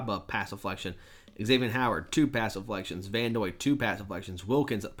deflection. Abba, pass deflection. Xavier Howard, 2 pass deflections. Van Noy, 2 pass deflections.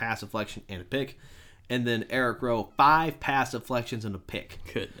 Wilkins, pass deflection and a pick. And then Eric Rowe, 5 pass deflections and a pick.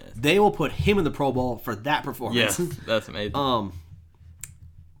 Goodness. They will put him in the Pro Bowl for that performance. Yes, that's amazing.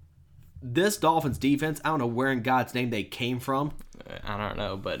 This Dolphins defense, I don't know where in God's name they came from. I don't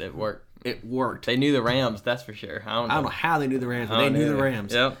know, but it worked. It worked. They knew the Rams, that's for sure. I don't know how they knew the Rams, but they knew the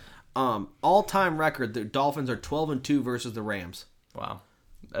Rams. Yep. All-time record, the Dolphins are 12-2 versus the Rams. Wow.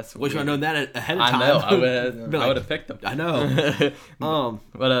 That's Wish weird. I'd known that ahead of I time. know. I Be like, would have picked them. I know.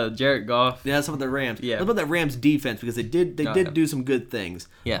 But Jared Goff. Yeah, some of the Rams. Yeah. What about that Rams defense? Because they did do some good things.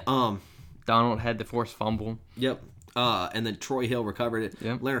 Yeah. Donald had the forced fumble. Yep. And then Troy Hill recovered it.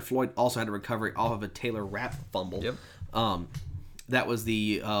 Yep. Leonard Floyd also had a recovery off of a Taylor Rapp fumble. Yep. That was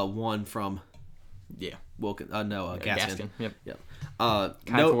the one from Yeah. Wilkins. Gaskin. Gaskin. Yep. Yep. Kai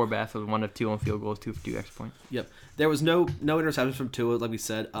Forbath was 1 of 2 on field goals, 2 for 2 extra points. Yep. There was no interceptions from Tua, like we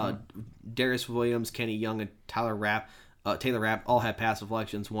said. Darius Williams, Kenny Young, and Taylor Rapp all had pass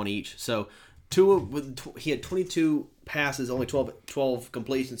deflections, 1 each. So Tua, he had 22 passes, only 12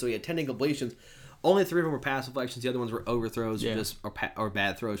 completions, so he had 10 incompletions. Only 3 of them were pass deflections. The other ones were overthrows or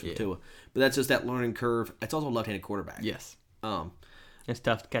bad throws from Tua. But that's just that learning curve. It's also a left-handed quarterback. Yes. It's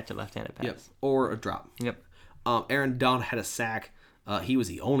tough to catch a left-handed pass. Yep. Or a drop. Yep. Aaron Donald had a sack. He was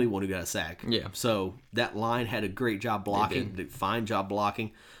the only one who got a sack. Yeah. So that line had a great job blocking. Did a fine job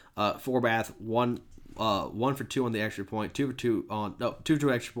blocking. Forbath, 1 for 2 on the extra point, 2 for 2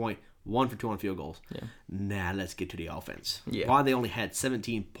 extra point, 1 for 2 on field goals. Yeah. Now let's get to the offense. Yeah. Why they only had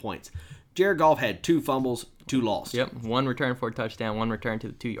 17 points. Jared Goff had 2 fumbles, 2 lost. Yep. 1 return for a touchdown, 1 return to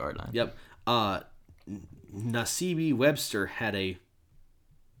the 2-yard line. Yep. Nasibi Webster had a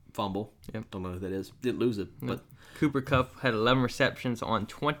fumble. Yep. Don't know who that is. Didn't lose it, but Cooper Kupp had 11 receptions on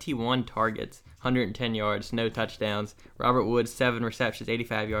 21 targets, 110 yards, no touchdowns. Robert Woods, 7 receptions,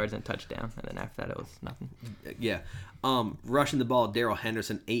 85 yards, and a touchdown. And then after that, it was nothing. Yeah. Rushing the ball, Darrell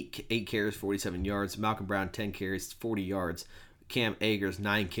Henderson, 8 carries, 47 yards. Malcolm Brown, 10 carries, 40 yards. Cam Akers,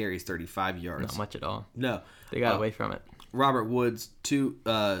 9 carries, 35 yards. Not much at all. No. They got away from it. Robert Woods, 2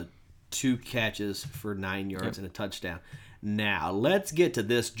 catches for 9 yards and a touchdown. Now, let's get to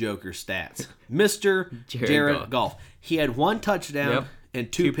this Joker stats. Mr. Jared Goff. He had 1 touchdown and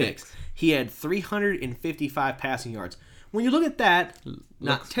 2 picks. He had 355 passing yards. When you look at that,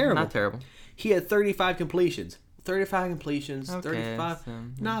 not terrible. Not terrible. He had 35 completions. 35 completions, Okay,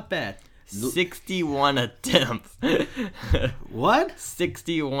 35. Not bad. 61 attempts. What?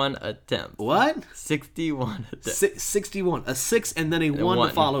 61 attempts. What? 61 attempts. 61. A 6 and then a 1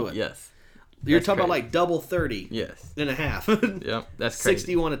 to follow it. Yes. You're talking about like double 30. Yes. And a half. Yep, that's crazy.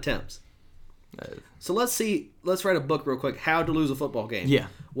 61 attempts. So let's write a book real quick, How to Lose a Football Game. Yeah.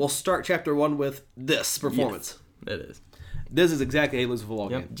 We'll start chapter 1 with this performance. Yes, it is. This is exactly how you lose a football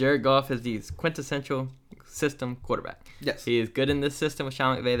game. Jared Goff is the quintessential system quarterback. Yes. He is good in this system with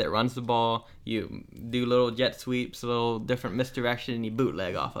Sean McVay that runs the ball. You do little jet sweeps, a little different misdirection, and you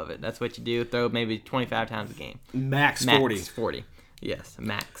bootleg off of it. That's what you do. Throw maybe 25 times a game. Max 40. Max 40. Yes,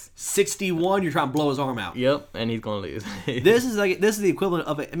 max. 61, you're trying to blow his arm out. Yep, and he's going to lose. This is the equivalent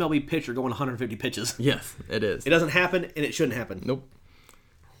of an MLB pitcher going 150 pitches. Yes, it is. It doesn't happen, and it shouldn't happen. Nope.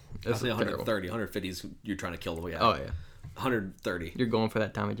 I'll say 130. 150 is you're trying to kill the way out. Oh, yeah. 130. You're going for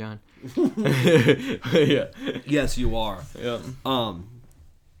that Tommy John. Yeah. Yes, you are. Yeah. But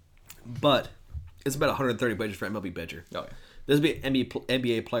it's about 130 pitches for an MLB pitcher. Oh, yeah. This would be an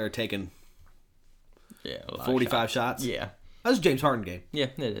NBA player taking 45 shots. Yeah. That's a James Harden game. Yeah,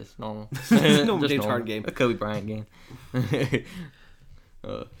 it is normal. Normal James Harden game. A Kobe Bryant game.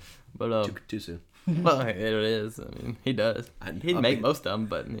 Too soon. Well, it is. I mean, he does. He'd make most of them,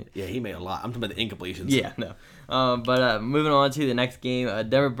 but yeah, he made a lot. I'm talking about the incompletions. Yeah, no. But moving on to the next game,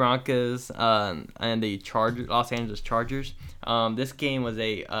 Denver Broncos and the Los Angeles Chargers. This game was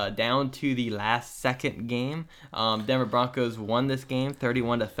a down to the last second game. Denver Broncos won this game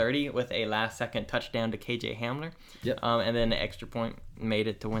 31-30 with a last second touchdown to KJ Hamler. Yep. And then an extra point made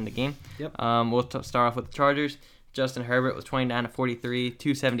it to win the game. Yep. We'll start off with the Chargers. Justin Herbert was 29-43,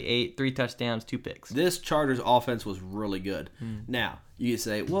 278, 3 touchdowns, 2 picks. This Chargers offense was really good. Now, you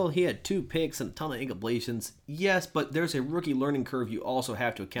say, well, he had 2 picks and a ton of incompletions. Yes, but there's a rookie learning curve you also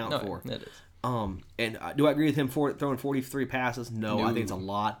have to account for. It is. And do I agree with him for throwing 43 passes? No, I think it's a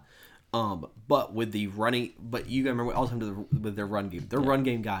lot. But with the running, but you gotta remember also with their run game. Their run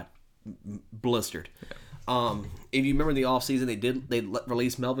game got blistered. Yeah. If you remember in the offseason, they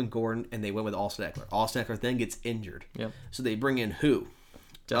released Melvin Gordon and they went with Austin Eckler. Austin Eckler then gets injured. Yep. So they bring in who?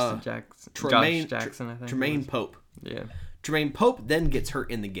 Jackson. Josh Jackson, I think. Tremaine Pope. Yeah. Tremaine Pope then gets hurt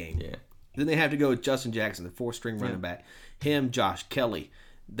in the game. Yeah. Then they have to go with Justin Jackson, the 4th-string running back. Him, Josh Kelly.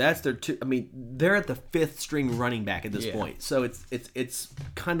 That's their two. I mean, they're at the 5th-string running back at this point. So it's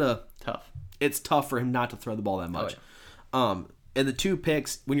kind of tough. It's tough for him not to throw the ball that much. Oh, yeah. And the 2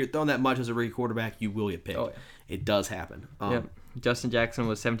 picks, when you're throwing that much as a rookie quarterback, you will get picked. Oh, yeah. It does happen. Yep. Justin Jackson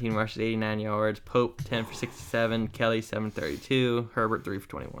was 17 rushes, 89 yards. Pope 10 for 67. Kelly 7 for 32. Herbert 3 for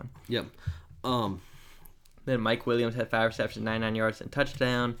 21. Yep. Then Mike Williams had 5 receptions, 99 yards, and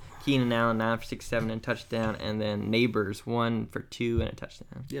touchdown. Keenan Allen 9 for 67 and touchdown, and then Neighbors 1 for 2 and a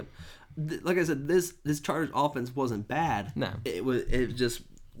touchdown. Yep. Like I said, this Chargers offense wasn't bad. No, it was just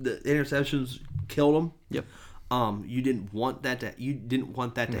the interceptions killed them. Yep. You didn't want that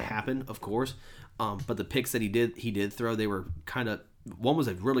to happen, of course. But the picks that he did throw, they were kind of, one was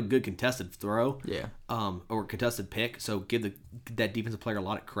a really good contested throw. Yeah. Or contested pick. So give that defensive player a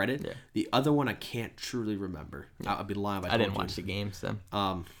lot of credit. Yeah. The other one I can't truly remember. Yeah. I'd be lying if I told you. I didn't watch the game, so.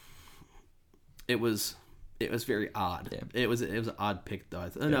 It was very odd. Yeah. It was an odd pick though.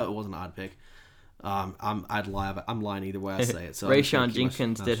 No, it wasn't an odd pick. I'm lying either way I say it. So Rayshon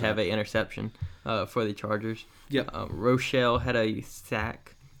Jenkins did have an interception for the Chargers. Yep. Rochelle had a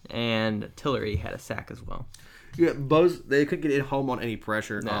sack, and Tillery had a sack as well. Yeah, both they couldn't get it home on any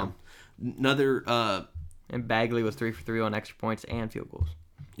pressure. No. And Bagley was 3 for 3 on extra points and field goals.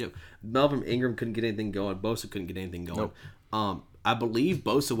 Yep. Melvin Ingram couldn't get anything going. Bosa couldn't get anything going. Nope. I believe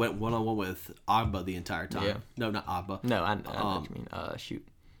Bosa went one-on-one with Agba the entire time. Yeah. No, not Agba. No, I know what you mean. Shoot.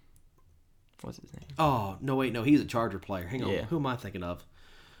 What's his name? Oh, no, wait, no, he's a Charger player. Hang on. Yeah. Who am I thinking of?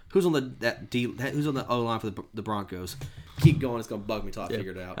 Who's on who's on the O-line for the Broncos? Keep going. It's going to bug me until I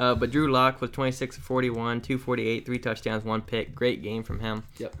figure it out. But Drew Lock was 26 of 41, 248, 3 touchdowns, 1 pick. Great game from him.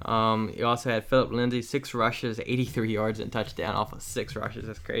 Yep. You also had Philip Lindsay, 6 rushes, 83 yards, and touchdown off of 6 rushes.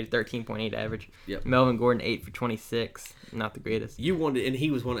 That's crazy. 13.8 average. Yep. Melvin Gordon, 8 for 26. Not the greatest. And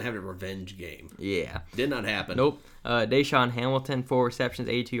he was one that had a revenge game. Yeah. Did not happen. Nope. Deshaun Hamilton, 4 receptions,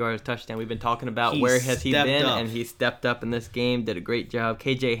 82 yards, touchdown. We've been talking about where has he been, and he stepped up in this game, did a great job.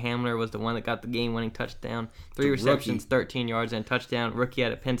 KJ Hamler was the one that got the game-winning touchdown. 3 receptions, 13 yards, and a touchdown. Rookie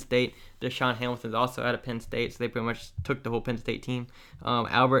out of Penn State. Deshaun Hamilton's also out of Penn State, so they pretty much took the whole Penn State team.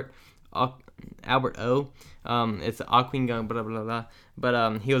 Albert O. It's Aquin Gung, blah, blah, blah.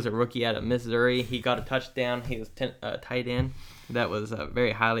 But he was a rookie out of Missouri. He got a touchdown. He was tight end. That was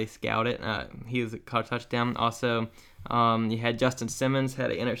very highly scouted. He caught a touchdown. Also, you had Justin Simmons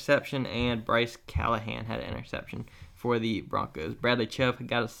had an interception, and Bryce Callahan had an interception for the Broncos. Bradley Chubb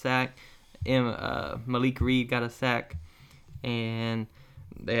got a sack. Malik Reed got a sack. And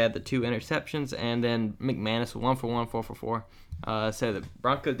they had the 2 interceptions. And then McManus, 1 for 1, 4 for 4. So the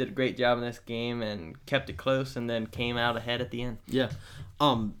Broncos did a great job in this game and kept it close and then came out ahead at the end. Yeah.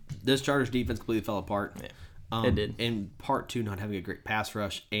 This Chargers defense completely fell apart. Yeah. It did. In part 2, not having a great pass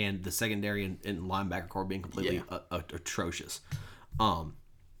rush, and the secondary and linebacker core being completely atrocious.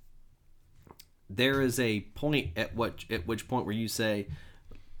 There is a point at which point where you say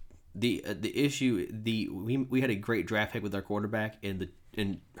the issue we had a great draft pick with our quarterback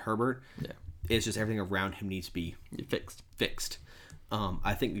in Herbert. Yeah. It's just everything around him needs to be fixed.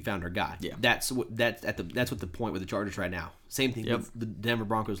 I think we found our guy. Yeah. Yep.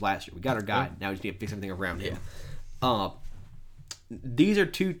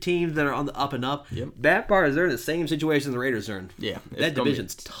 Bad part is they're in the same situation the Raiders are in. Yeah. That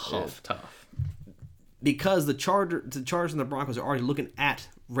division's tough. It's tough. Because the Chargers and the Broncos are already looking at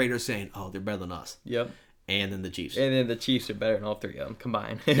Raiders saying, "Oh, they're better than us." Yep. And then the Chiefs. And then the Chiefs are better than all 3 of them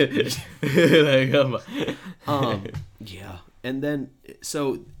combined. Yeah. And then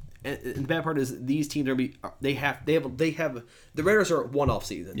and the bad part is these teams they have the Raiders are 1 off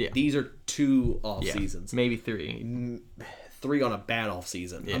season. Yeah. These are 2 off seasons. Maybe 3. 3 on a bad off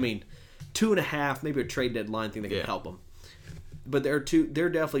season. Yeah. I mean, 2.5, maybe a trade deadline thing that can help them. But they're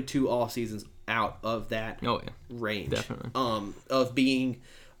definitely 2 off seasons out of that range. Definitely. Of being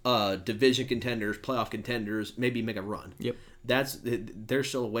division contenders, playoff contenders, maybe make a run. Yep. They're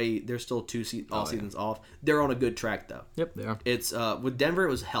still away. They're still 2 seasons off. They're on a good track though. Yep, they are. It's with Denver. It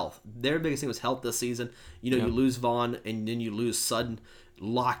was health. Their biggest thing was health this season. You lose Vaughn and then you lose Sutton.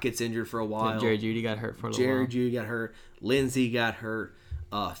 Locke gets injured for a while. Jerry Jeudy got hurt for a little while. Jerry Jeudy got hurt. Lindsey got hurt.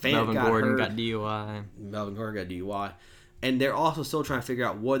 Melvin Gordon got DUI. Melvin Gordon got DUI. And they're also still trying to figure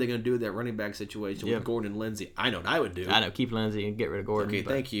out what they're going to do with that running back situation with Gordon and Lindsey. I know what I would do. I know, keep Lindsey and get rid of Gordon. Okay,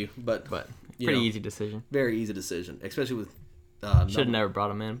 thank you. But pretty easy decision. Very easy decision, especially with. Should have never brought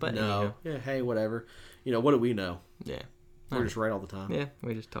him in, but no. Yeah, hey, whatever. What do we know? Yeah, we're just right all the time. Yeah,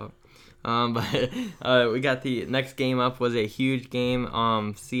 we just talk. But we got the next game up was a huge game.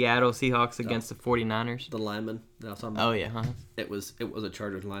 Seattle Seahawks against the 49ers. The lineman. Oh yeah, huh? It was a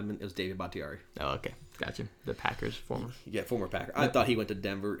Chargers lineman. It was David Bakhtiari. Oh okay, gotcha. The Packers former. Yeah, former Packer. I thought he went to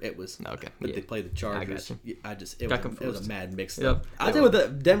Denver. It was okay. But they played the Chargers. It was a mad mix up. Yep. I tell you what, the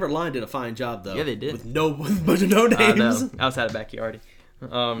Denver line did a fine job though. Yeah, they did. With a bunch of no names. Outside of Backyardy.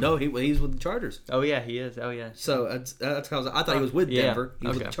 No, he's with the Chargers. Oh yeah, he is. Oh yeah. So that's because I thought he was with Denver. He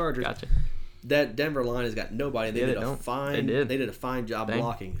was with the Chargers. Gotcha. that Denver line has got nobody. They did a fine job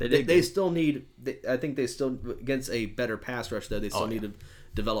blocking. They still need. I think they still against a better pass rush though. They still need to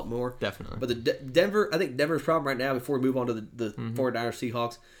develop more. Definitely. But I think Denver's problem right now. Before we move on to the 49ers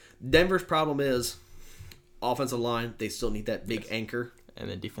Seahawks, Denver's problem is offensive line. They still need that big anchor. And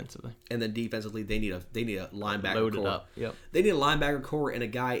then defensively, they need a linebacker load core. It up. Yep. They need a linebacker core and a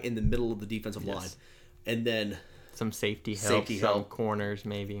guy in the middle of the defensive line, and then some safety help, some corners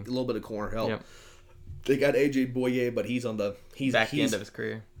maybe, a little bit of corner help. Yep. They got AJ Boye, but he's on the back end of his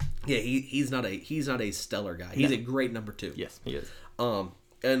career. Yeah, he's not a stellar guy. He's a great number 2. Yes, he is. And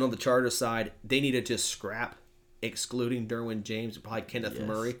on the Chargers side, they need to just scrap, excluding Derwin James, probably Kenneth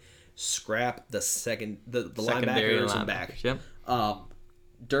Murray, scrap the linebackers and back. Yep.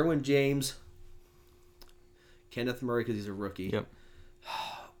 Derwin James, Kenneth Murray because he's a rookie. Yep.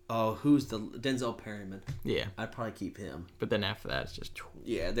 Oh, who's the Denzel Perryman? Yeah, I'd probably keep him. But then after that, it's just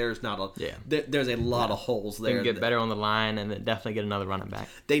there's not a there's a lot of holes there. They can get better on the line and then definitely get another running back.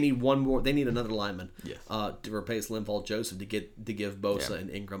 They need one more. They need another lineman. Yes. To replace Linval Joseph to give Bosa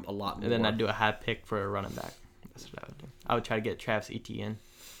and Ingram a lot more. And then I'd do a high pick for a running back. That's what I would do. I would try to get Travis Etienne.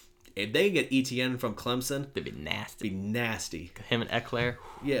 If they get Etienne from Clemson, it'd be nasty. Him and Eckler.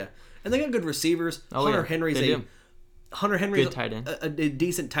 Yeah, and they got good receivers. Hunter Henry's good tight end. A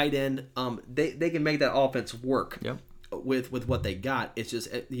decent tight end. They can make that offense work. Yep. With what they got, it's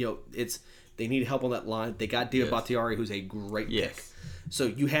just they need help on that line. They got David Bakhtiari, who's a great pick. So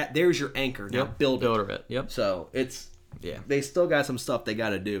there's your anchor. Now build it. Yep. So they still got some stuff they got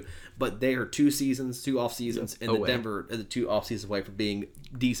to do, but they are 2 off seasons, and Denver are the 2 off seasons away from being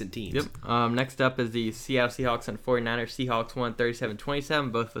decent teams. Yep. Next up is the Seattle Seahawks and 49ers. Seahawks won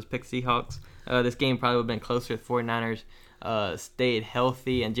 37-27. Both of us picked Seahawks. This game probably would have been closer if 49ers stayed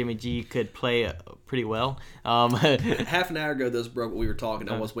healthy and Jimmy G could play pretty well. Half an hour ago, this broke what we were talking.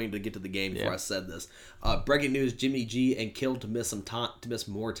 I was waiting to get to the game before I said this. Breaking news: Jimmy G and Kittle to miss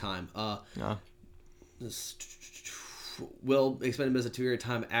more time. Will expect to miss a 2-year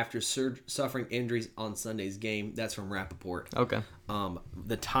time after suffering injuries on Sunday's game. That's from Rappaport. Okay.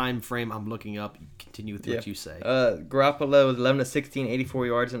 The time frame I'm looking up. Continue with what you say. Garoppolo was 11-16, 84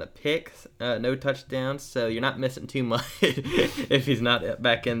 yards and a pick. No touchdowns, so you're not missing too much if he's not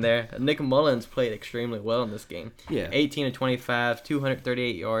back in there. Nick Mullins played extremely well in this game. Yeah. 18-25,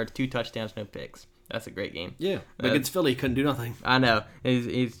 238 yards, 2 touchdowns, no picks. That's a great game. Yeah. Against Philly, he couldn't do nothing. I know.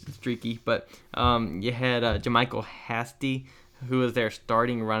 He's streaky. But you had JaMychal Hasty, who was their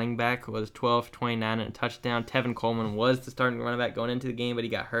starting running back, was 12-29 and a touchdown. Tevin Coleman was the starting running back going into the game, but he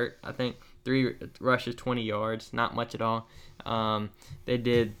got hurt, I think. 3 rushes, 20 yards. Not much at all.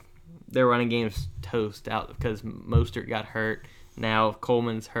 Their running game's toast out because Mostert got hurt. Now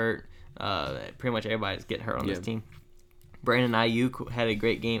Coleman's hurt. Pretty much everybody's getting hurt on this team. Brandon Ayuk had a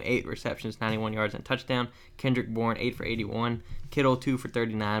great game, 8 receptions, 91 yards and a touchdown. Kendrick Bourne, 8 for 81. Kittle, 2 for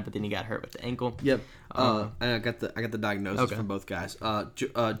 39, but then he got hurt with the ankle. Yep. And I got the diagnosis from both guys.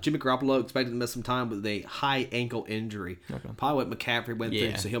 Jimmy Garoppolo expected to miss some time with a high ankle injury. Okay. Probably what McCaffrey went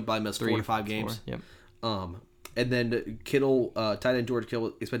through, so he'll probably miss 4 to 5 games. Yep. And then Kittle, tight end George Kittle,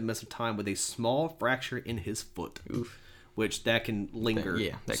 expected to miss some time with a small fracture in his foot. Oof. Which that can linger.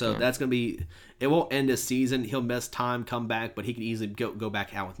 That's going to be. It won't end this season. He'll miss time, come back, but he can easily go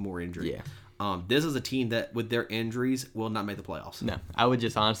back out with more injury. Yeah. This is a team that, with their injuries, will not make the playoffs. No, I would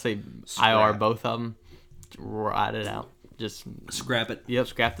just honestly IR both of them, ride it out, just scrap it. Yep,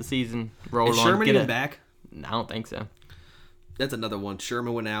 scrap the season. Roll Is on. Sherman even back? No, I don't think so. That's another one.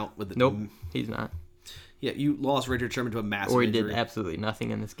 Sherman went out with the. Nope, he's not. Yeah, you lost Richard Sherman to a massive injury. Or he did absolutely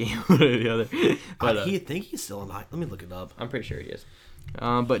nothing in this game. One or the other. But I think he's still alive. Let me look it up. I'm pretty sure he is.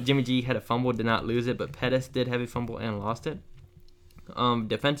 But Jimmy G had a fumble, did not lose it, but Pettis did have a fumble and lost it.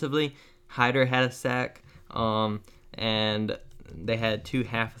 Defensively, Hyder had a sack, and they had 2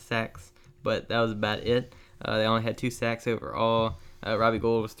 half sacks, but that was about it. They only had 2 sacks overall. Robbie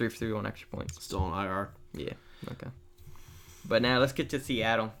Gould was 3 for 3 on extra points. Still on IR. Yeah, okay. But now let's get to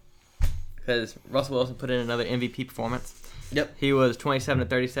Seattle, because Russell Wilson put in another MVP performance. Yep. He was 27-37,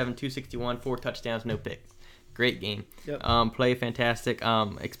 261, 4 touchdowns, no picks. Great game. Yep. Play fantastic,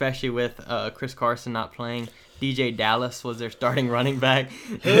 especially with Chris Carson not playing. DJ Dallas was their starting running back.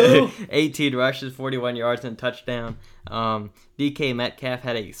 18 rushes, 41 yards, and a touchdown. DK Metcalf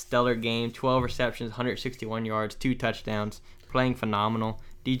had a stellar game, 12 receptions, 161 yards, 2 touchdowns, playing phenomenal.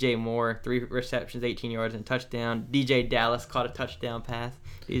 DJ Moore, 3 receptions, 18 yards, and a touchdown. DJ Dallas caught a touchdown pass.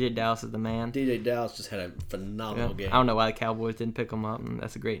 DJ Dallas is the man. DJ Dallas just had a phenomenal game. I don't know why the Cowboys didn't pick him up, and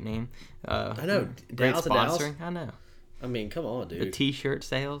that's a great name. I know. Great Dallas sponsoring. I know. I mean, come on, dude. The T-shirt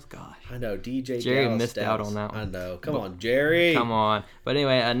sales, gosh. I know, DJ Jerry Dallas missed out Dallas. on that one. I know. Come on, Jerry. Come on. But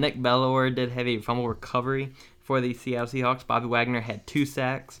anyway, Nick Bellore did have a fumble recovery for the Seattle Seahawks. Bobby Wagner had 2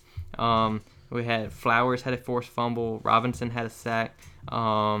 sacks. We had Flowers had a forced fumble. Robinson had a sack.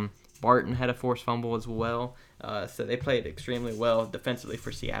 Barton had a forced fumble as well. So they played extremely well defensively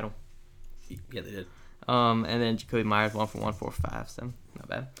for Seattle. Yeah, they did. And then Jacoby Myers 1 for 1 for 5, so not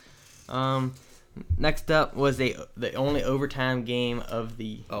bad. Next up was the only overtime game of the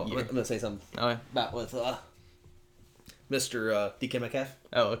year. I'm gonna say something about with Mr. DK Metcalf.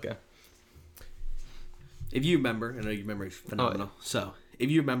 Oh, okay. If you remember, I know your memory's phenomenal. So, if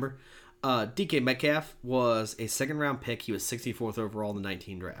you remember, DK Metcalf was a second-round pick. He was 64th overall in the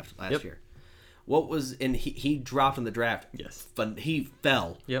 19 draft last year. He dropped in the draft. Yes. He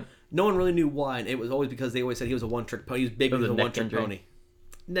fell. Yep. No one really knew why, and it was always because they always said he was a one-trick pony. He was big, but he was a one-trick pony.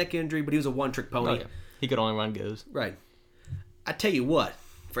 Neck injury, but he was a one-trick pony. Oh, yeah. He could only run goes. Right. I tell you what,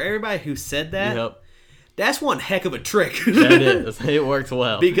 for everybody who said that, Yep. that's one heck of a trick. That is. It works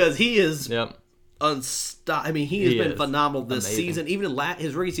well. Because he is Yep. unstoppable. I mean, he has been phenomenal this season. Even in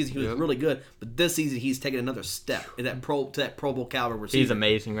his rookie season, he was really good. But this season, he's taken another step in that Pro Bowl caliber receiver. He's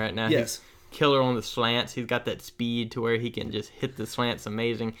amazing right now. Yes. He's killer on the slants. He's got that speed to where he can just hit the slants.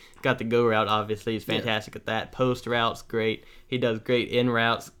 Amazing. Got the go route, obviously. He's fantastic at that. Post routes, great. He does great in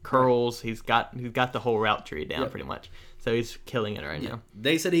routes, curls. He's got the whole route tree down pretty much. So he's killing it right now.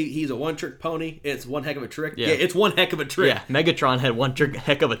 They said he's a one-trick pony. It's one heck of a trick. Yeah, it's one heck of a trick. Yeah, Megatron had one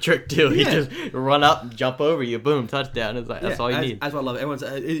heck of a trick too. He just run up, jump over you, boom, touchdown. It's like that's all you need. That's what I love. Everyone's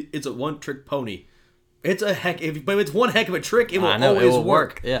it's a one-trick pony. It's a but it's one heck of a trick. It will always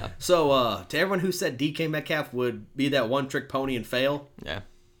work. Yeah. So to everyone who said DK Metcalf would be that one-trick pony and fail,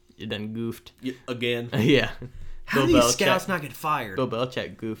 you done goofed again. Yeah. How do these scouts not get fired? Bill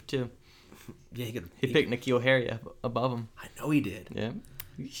Belichick goofed too. Yeah, he picked N'Keal Harry above him. I know he did. Yeah.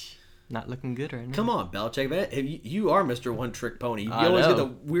 Not looking good right now. Come on, Belichick. You are Mr. One Trick Pony. You always get the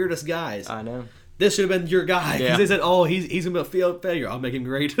weirdest guys. I know. This should have been your guy. Because they said, oh, he's going to be a failure. I'll make him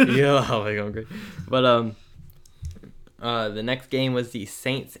great. Yeah, I'll make him great. But the next game was the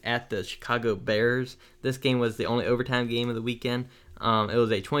Saints at the Chicago Bears. This game was the only overtime game of the weekend. It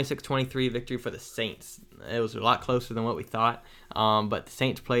was a 26-23 victory for the Saints. It was a lot closer than what we thought. But the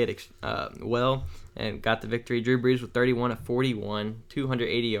Saints played well and got the victory. Drew Brees with 31 of 41,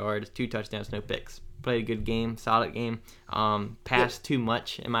 280 yards, 2 touchdowns, no picks. Played a good game, solid game. Passed too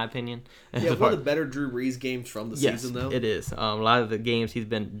much, in my opinion. Yeah, one of the better Drew Brees games from the season, though. It is. A lot of the games he's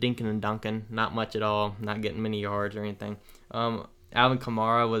been dinking and dunking, not much at all, not getting many yards or anything. Alvin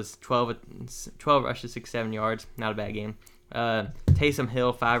Kamara was 12 rushes, 67 yards, not a bad game. Taysom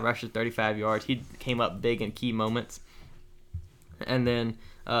Hill, 5 rushes, 35 yards. He came up big in key moments. And then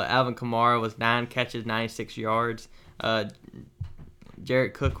Alvin Kamara was 9 catches, 96 yards.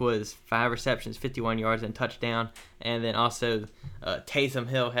 Jared Cook was 5 receptions, 51 yards, and touchdown. And then also Taysom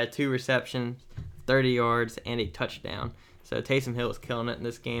Hill had 2 receptions, 30 yards, and a touchdown. So Taysom Hill was killing it in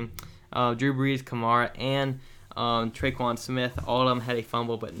this game. Drew Brees, Kamara, and Traquan Smith, all of them had a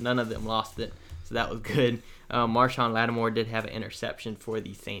fumble, but none of them lost it. So that was good. Marshawn Lattimore did have an interception for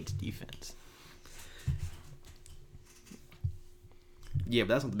the Saints defense. Yeah, but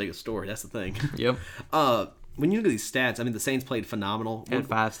that's not the biggest story. That's the thing. Yep. When you look at these stats, I mean, the Saints played phenomenal. Had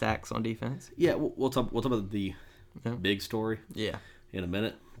 5 sacks on defense. Yeah, we'll talk about the big story. Yeah. In a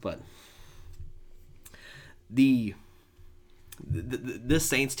minute, but this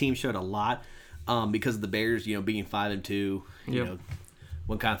Saints team showed a lot because of the Bears, being 5-2. You know,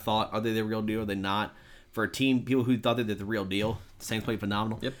 one kind of thought, are they the real deal? Are they not? For a team, people who thought they were the real deal, the Saints played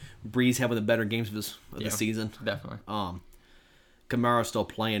phenomenal. Yep. Breeze had one of the better games of the season. Definitely. Kamara's still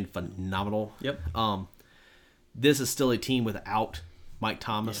playing phenomenal. Yep. This is still a team without Mike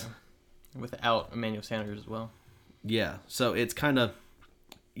Thomas. Yeah. Without Emmanuel Sanders as well. Yeah. So it's kind of,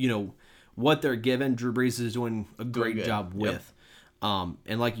 what they're given, Drew Brees is doing a great job with. Yep.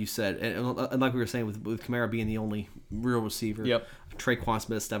 And like you said, and like we were saying with Kamara being the only real receiver, Traquan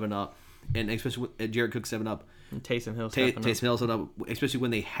Smith stepping up, and especially with Jared Cook stepping up. And Taysom Hill stepping up, especially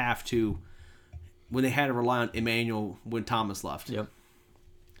when they had to rely on Emmanuel when Thomas left. Yep.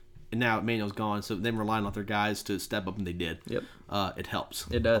 And now Emmanuel's gone, so them relying on their guys to step up, and they did. Yep. It helps.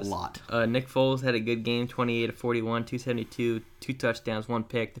 It does. A lot. Nick Foles had a good game, 28 of 41, 272, 2 touchdowns, 1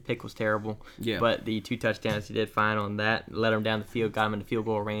 pick. The pick was terrible. Yeah. But the 2 touchdowns he did fine on that. Let him down the field, got him in the field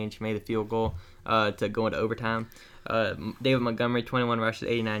goal range, made the field goal to go into overtime. David Montgomery, 21 rushes,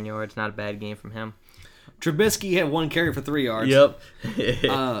 89 yards. Not a bad game from him. Trubisky had 1 carry for 3 yards. Yep.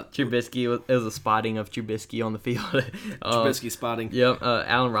 Trubisky, it was a spotting of Trubisky on the field. Trubisky spotting. Yep.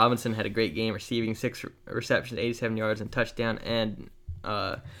 Allen Robinson had a great game, receiving 6 receptions, 87 yards, and touchdown. And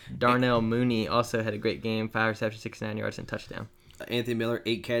Darnell Mooney also had a great game, 5 receptions, 69 yards, and touchdown. Anthony Miller,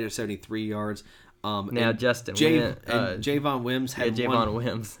 8 catches, 73 yards. Now Justin Javon Wims had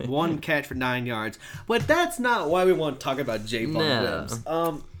one catch for 9 yards. But that's not why we want to talk about Javon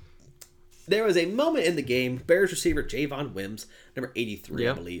Wims. There was a moment in the game, Bears receiver Javon Wims, number 83,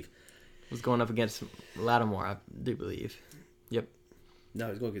 I believe. Was going up against Lattimore, I do believe. Yep. No,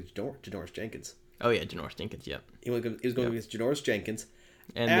 he was going against Janoris Jenkins. Oh, yeah, Janoris Jenkins, yep. He was going against Janoris Jenkins.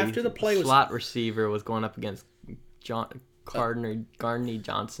 And after the play slot receiver was going up against Gardner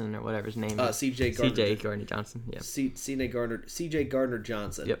Johnson, or whatever his name is. C.J. Gardner Johnson, yeah. C.J. Gardner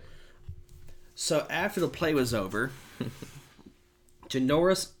Johnson. Yep. So after the play was over,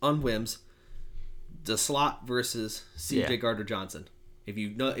 Janoris on Wims, the slot versus C.J. Gardner Johnson.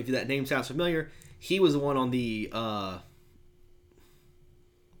 If that name sounds familiar, he was the one on the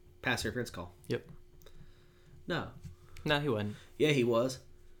pass interference call. Yep. No, he wasn't. Yeah, he was.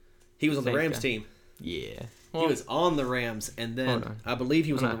 He was on the Rams team. Yeah. Well, he was on the Rams, and then I believe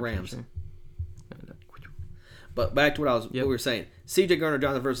he was on the Rams. Sure. But back to what we were saying. C.J. Gardner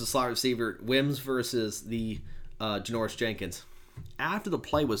Johnson versus slot receiver, Wims versus the Janoris Jenkins. After the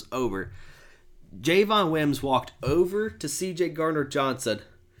play was over, Javon Wims walked over to C.J. Gardner Johnson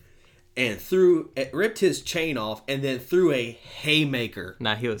and ripped his chain off, and then threw a haymaker.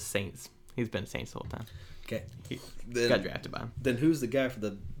 Nah, he was Saints. He's been Saints the whole time. Okay. He got drafted by him. Then who's the guy for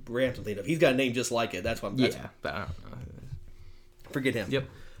the Rams to lead up? He's got a name just like it. That's why. But I don't know. Forget him. Yep.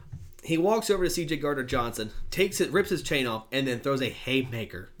 He walks over to C.J. Gardner Johnson, rips his chain off, and then throws a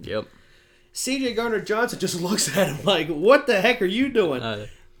haymaker. Yep. C.J. Gardner Johnson just looks at him like, "What the heck are you doing?"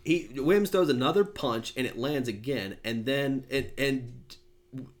 Wims throws another punch, and it lands again, and then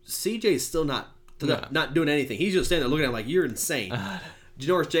C.J. is still not doing anything. He's just standing there looking at him like, "You're insane."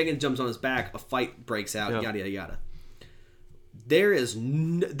 Janoris Jenkins jumps on his back. A fight breaks out. Yada yada yada. There is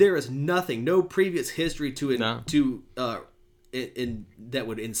nothing, no previous history to it that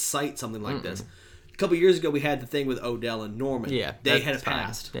would incite something like this. A couple years ago, we had the thing with Odell and Norman. Yeah, they had it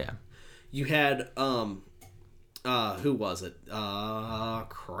passed. Yeah, you had who was it?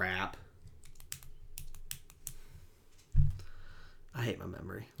 Crap. I hate my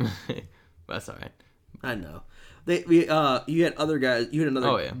memory. That's all right. I know. You had other guys. You had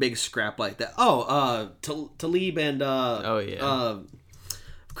another big scrap like that. Talib and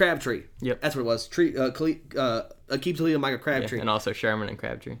Crabtree. Yep, that's what it was. Aqib Talib and Michael Crabtree, and also Sherman and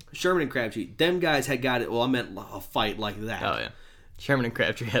Crabtree. Them guys had got it. Well, I meant a fight like that. Oh yeah. Sherman and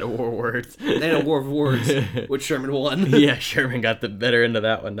Crabtree had a war of words. They had a war of words, which Sherman won. Yeah, Sherman got the better end of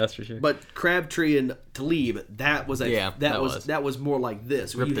that one. That's for sure. But Crabtree and Talib, that was more like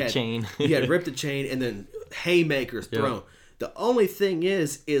this. Rip the chain. You had ripped the chain and then haymakers thrown. Yep. The only thing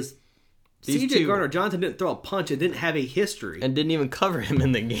is C.J. Gardner Johnson didn't throw a punch. It didn't have a history. And didn't even cover him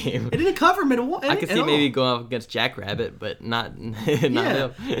in the game. It didn't cover him I could see maybe going up against Jackrabbit, but not him.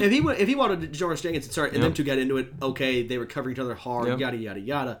 If he wanted Janoris Jenkins to start and them two got into it, okay, they were covering each other hard, yada, yada,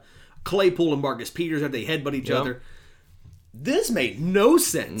 yada. Claypool and Marcus Peters, they headbutt each other. This made no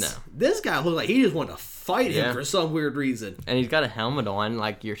sense. No. This guy looked like he just wanted to fight him for some weird reason. And he's got a helmet on,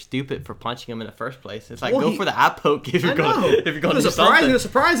 like you're stupid for punching him in the first place. It's like, go for the eye poke if you're going to do something.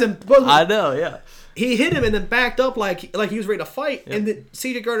 Surprise him. I know, yeah. He hit him and then backed up like he was ready to fight. Yep. And then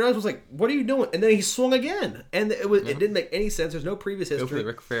C.J. Gardner was like, "What are you doing?" And then he swung again. And it didn't make any sense. There's no previous history. Go for the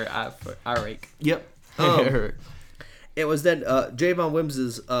Ric Flair eye rake. Yep. It was then Javon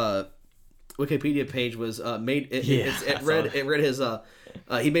Wims's Wikipedia page was made. It read his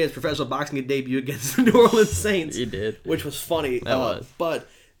he made his professional boxing debut against the New Orleans Saints. He did, which was funny. That was. But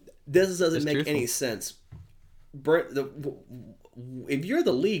this doesn't make any sense. If you're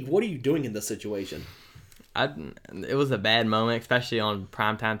the league, what are you doing in this situation? It was a bad moment, especially on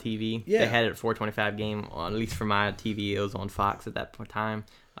primetime TV. Yeah. They had it at 4:25 game. At least for my TV, it was on Fox at that time.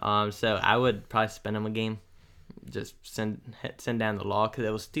 So I would probably spend him a game. Just send down the law because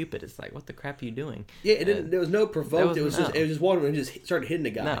it was stupid. It's like, what the crap are you doing? Yeah, there was no provoked. It was just one and just started hitting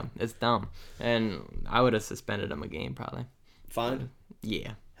the guy. No, it's dumb. And I would have suspended him a game probably. Fine.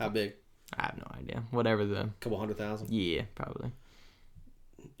 Yeah. How big? I have no idea. Whatever the couple 100,000. Yeah, probably.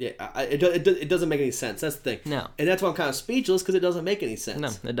 Yeah, it doesn't make any sense. That's the thing. No. And that's why I'm kind of speechless because it doesn't make any sense.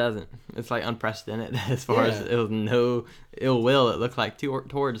 No, it doesn't. It's like unprecedented as far as it was no ill will. It looked like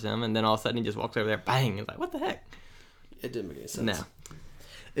towards him, and then all of a sudden he just walks over there, bang! It's like, what the heck? It didn't make any sense. No.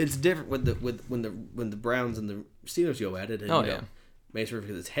 It's different when the Browns and the Steelers go at it. And, Mason Rudolph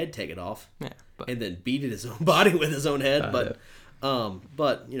gets his head taken off. Yeah, and then beat his own body with his own head. But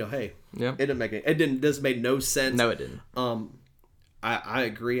hey, yeah, this made no sense. No, it didn't. I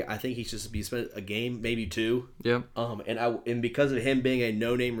agree. I think he should be spent a game, maybe two. Yep. And because of him being a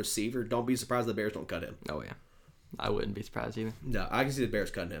no-name receiver, don't be surprised the Bears don't cut him. Oh yeah, I wouldn't be surprised either. No, I can see the Bears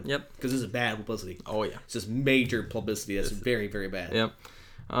cutting him. Yep. Because this is bad publicity. Oh yeah, it's just major publicity. That's very, very bad. Yep.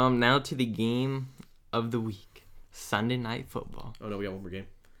 Now to the game of the week, Sunday Night Football. Oh no, we got one more game.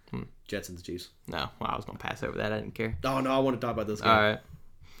 Jets and the Chiefs. No, well, I was gonna pass over that. I didn't care. Oh no, I want to talk about this game. All right.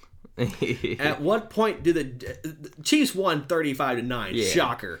 At what point did the Chiefs won 35-9? Yeah.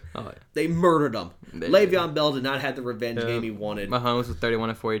 Shocker. Oh, yeah. They murdered them. Le'Veon Bell did not have the revenge game he wanted. Mahomes was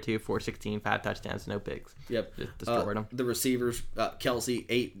 31-42, 416, 5 touchdowns, no picks. Yep. Just destroyed them. The receivers,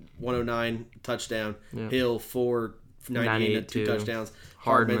 Kelsey, 109 touchdown. Yep. Hill, 498, 2 touchdowns.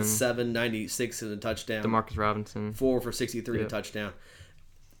 Hardman, 796 and a touchdown. Demarcus Robinson, 4 for 63 and a touchdown.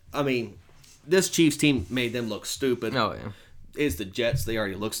 I mean, this Chiefs team made them look stupid. Oh, yeah. It's the Jets. They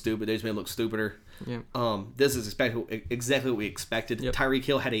already look stupid. They just made them look stupider. Yeah. This is exactly what we expected. Yep. Tyreek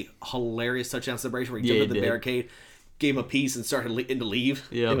Hill had a hilarious touchdown celebration where he jumped at the barricade, gave him a piece, and started to leave.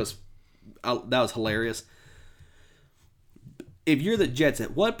 Yeah. That was hilarious. If you're the Jets,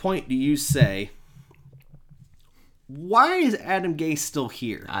 at what point do you say, why is Adam Gase still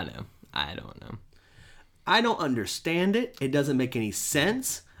here? I know. I don't know. I don't understand it. It doesn't make any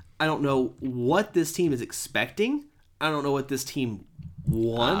sense. I don't know what this team is expecting. I don't know what this team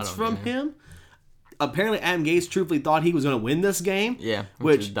wants from him. Apparently, Adam Gase truthfully thought he was going to win this game. Yeah,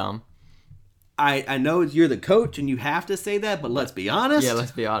 which is dumb. I know you're the coach and you have to say that, but let's be honest. Yeah,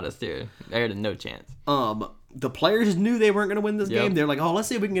 let's be honest, dude. They had no chance. The players knew they weren't going to win this game. They're like, oh, let's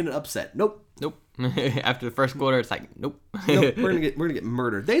see if we can get an upset. Nope. After the first quarter, it's like, nope. We're gonna get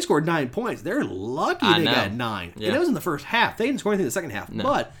murdered. They scored 9 points. They're lucky they got 9. Yeah. And it was in the first half. They didn't score anything in the second half. No.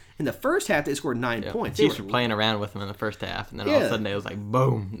 But in the first half, they scored 9 points. Chiefs were playing around with them in the first half, and then all of a sudden it was like,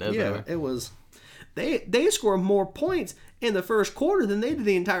 boom. It was. They scored more points in the first quarter than they did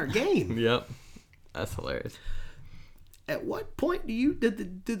the entire game. Yep, that's hilarious. At what point did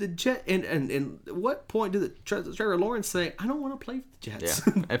the Jet and what point did Trevor Lawrence say, I don't want to play for the Jets?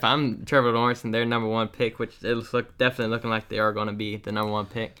 Yeah. If I'm Trevor Lawrence and their number 1 pick, which it's definitely looking like they are going to be the number 1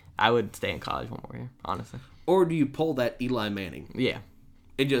 pick, I would stay in college one more year, honestly. Or do you pull that Eli Manning? Yeah.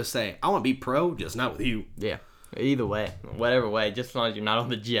 And just say, I want to be pro, just not with you. Yeah. Either way, whatever way, just as long as you're not on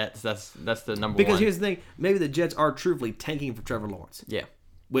the Jets, that's the number 1. Because here's the thing, maybe the Jets are truthfully tanking for Trevor Lawrence. Yeah.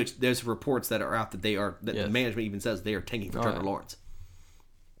 Which there's reports that are out that they are the management even says they are tanking for Trevor Lawrence.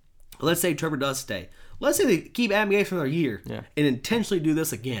 Let's say Trevor does stay. Let's say they keep Adam Gase for another year and intentionally do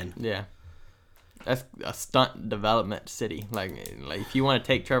this again. Yeah. That's a stunt development city. Like if you want to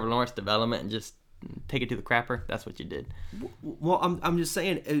take Trevor Lawrence development and just take it to the crapper, that's what you did. Well, I'm just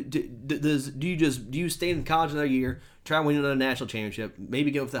saying, do you stay in college another year, try and win another national championship,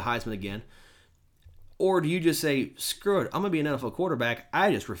 maybe go for the Heisman again? Or do you just say, screw it, I'm going to be an NFL quarterback. I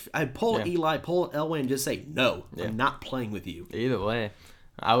pull Eli, pull Elway, and just say, no, I'm not playing with you. Either way.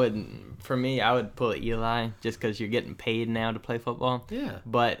 I would pull Eli just because you're getting paid now to play football. Yeah.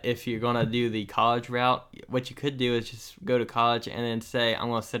 But if you're going to do the college route, what you could do is just go to college and then say, I'm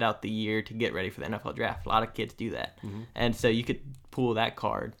going to sit out the year to get ready for the NFL draft. A lot of kids do that. Mm-hmm. And so you could pull that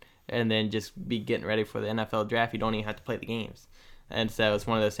card and then just be getting ready for the NFL draft. You don't even have to play the games. And so it's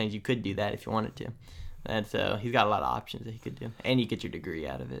one of those things you could do that if you wanted to. And so he's got a lot of options that he could do. And you get your degree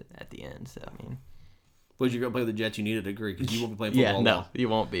out of it at the end. So, I mean. Would you go play the Jets? You need a degree because you won't be playing football. Yeah, no, you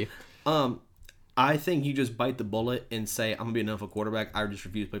won't be. I think you just bite the bullet and say, I'm going to be an NFL quarterback. I just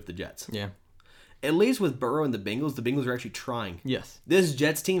refuse to play for the Jets. Yeah. At least with Burrow and the Bengals are actually trying. Yes. This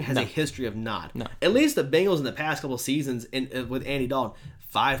Jets team has a history of not. No. At least the Bengals in the past couple of seasons with Andy Dalton,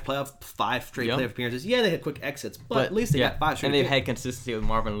 5 straight playoff appearances. Yeah, they had quick exits, but at least they got 5 straight. And they've had consistency with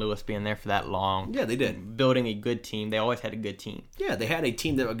Marvin Lewis being there for that long. Yeah, they did. Building a good team. They always had a good team. Yeah, they had a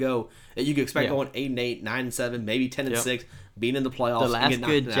team that you could expect going 8-8, 9-7, maybe 10-6, being in the playoffs. The last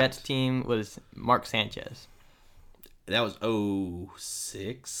good Jets team was Mark Sanchez. That was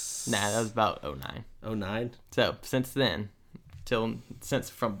 06? Nah, that was about 09. 09? So, since then,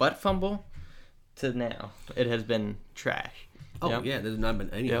 from butt fumble to now, it has been trash. Oh, yeah, there's not been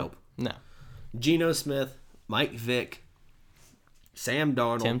any hope. No. Geno Smith, Mike Vick, Sam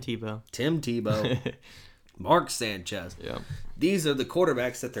Darnold, Tim Tebow, Mark Sanchez. Yeah. These are the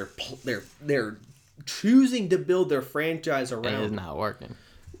quarterbacks that they're choosing to build their franchise around. And it's not working.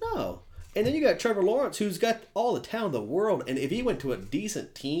 No. And then you got Trevor Lawrence, who's got all the talent in the world, and if he went to a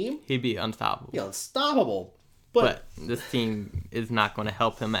decent team, he'd be unstoppable. Unstoppable. But this team is not going to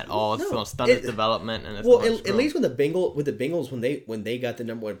help him at all. It's going to stunt his development. And at least when the Bengals when they got the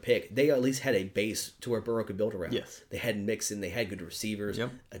number 1 pick, they at least had a base to where Burrow could build around. Yes, they had Mixon, they had good receivers,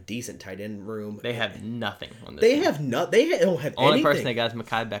 a decent tight end room. They have nothing on this. They team. have not. They don't have only anything. person they got is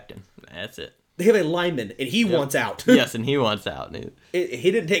Mekhi Becton. That's it. They have a lineman, and he wants out. Yes, and he wants out.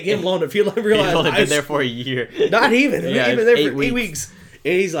 He didn't take him long to realize. He's only been there for a year. Not even. Yeah, He's been there for 8 8 weeks.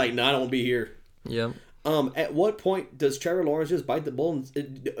 And he's like, "No, I don't want to be here." Yep. At what point does Trevor Lawrence just bite the bull?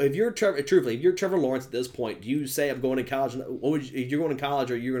 If you're Trevor Lawrence at this point, do you say I'm going to college? If you're going to college,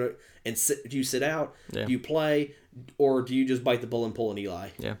 are you going to do you sit out? Yeah. Do you play, or do you just bite the bull and pull an Eli?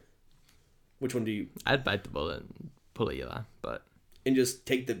 Yeah. Which one do you? I'd bite the bullet and pull Eli, but and just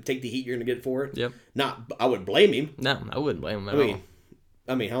take the heat you're going to get for it. Yep. I would blame him. No, I wouldn't blame him at all.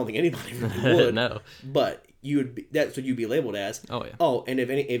 I mean, I don't think anybody really would. No. But that's what you'd be labeled as. Oh yeah. Oh, and if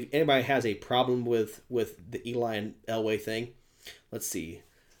anybody has a problem with the Eli and Elway thing, let's see,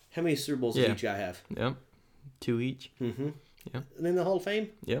 how many Super Bowls does each guy have? Yep. 2 each. Mm-hmm. Yep. And in the Hall of Fame?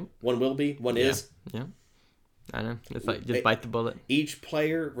 Yep. One will be, one is. Yeah. I know. It's like just bite the bullet. Each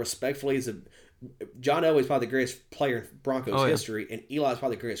player, respectfully, is John Elway's probably the greatest player in Broncos history, and Eli's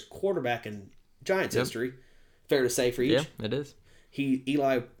probably the greatest quarterback in Giants history. Fair to say for each. Yeah, it is.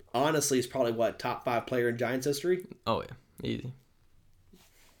 Eli honestly is probably top 5 player in Giants history. Oh yeah, easy.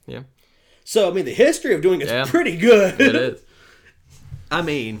 Yeah. So I mean, the history of doing it's pretty good. It is. I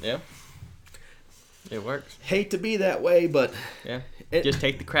mean, it works. Hate to be that way, but just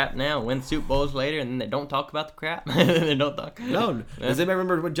take the crap now, win Super Bowls later, and then they don't talk about the crap. They don't talk. No. Does anybody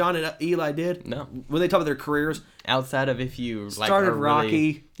remember what John and Eli did? No. When they talk about their careers, outside of if you started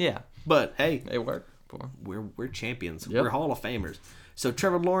rocky. Yeah. But hey, it worked. We're champions. Yep. We're Hall of Famers. So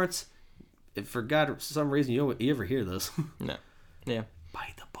Trevor Lawrence, if for some reason you ever hear this, no, yeah,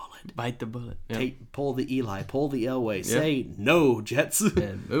 bite the bullet. Bite the bullet. Yep. Pull the Eli. Pull the Elway. Say no, Jets.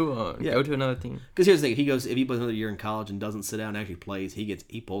 And move on. Go to another team. Because here's the thing: if he plays another year in college and doesn't sit down and actually plays,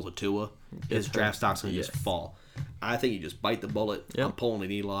 he pulls a Tua. His draft stock's gonna just fall. I think you just bite the bullet. Yep. I'm pulling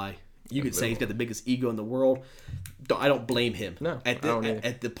an Eli. You could say he's got the biggest ego in the world. I don't blame him. No, at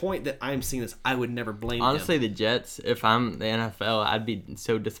the point that I'm seeing this, I would never blame him. Honestly, the Jets, if I'm the NFL, I'd be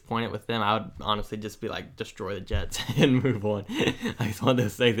so disappointed with them. I would honestly just be like, destroy the Jets and move on. It's one of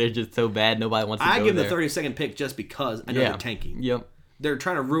those things. They're just so bad. Nobody wants to go there. I give them the 32nd pick just because I know they're tanking. Yep. They're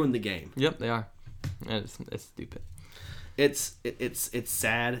trying to ruin the game. Yep, they are. It's stupid. It's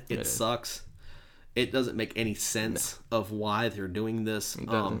sad. It sucks. It doesn't make any sense of why they're doing this.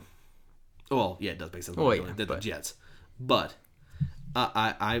 Well, yeah, it does make sense. They're the Jets. But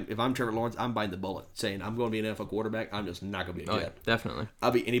I if I'm Trevor Lawrence, I'm biting the bullet, saying I'm going to be an NFL quarterback. I'm just not going to be a Jet. Yeah, definitely.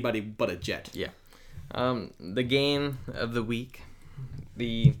 I'll be anybody but a Jet. Yeah. The game of the week,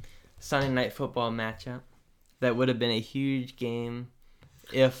 the Sunday Night Football matchup, that would have been a huge game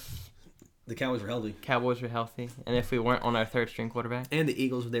if the Cowboys were healthy. And if we weren't on our third-string quarterback. And the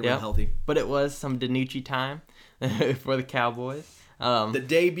Eagles, they were healthy. But it was some DiNucci time for the Cowboys. The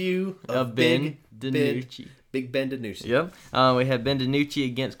debut of Ben DiNucci. Big Ben DiNucci. Yep. We had Ben DiNucci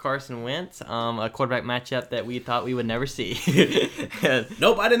against Carson Wentz, a quarterback matchup that we thought we would never see.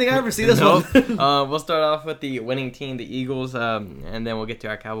 Nope, I didn't think I'd ever see this one. We'll start off with the winning team, the Eagles, and then we'll get to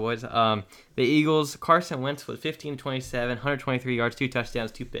our Cowboys. The Eagles, Carson Wentz was 15-27, 123 yards, 2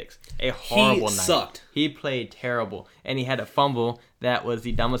 touchdowns, 2 picks. A horrible night. He sucked. He played terrible, and he had a fumble that was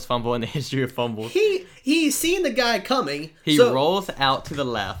the dumbest fumble in the history of fumbles. He's seen the guy coming. He rolls out to the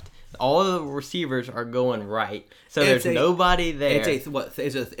left. All of the receivers are going right, so there's nobody there.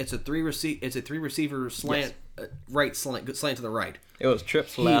 It's a three receiver slant, slant to the right. It was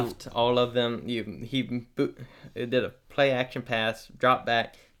trips left, all of them. He did a play action pass, drop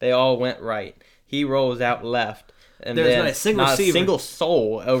back. They all went right. He rolls out left. And there's then not a single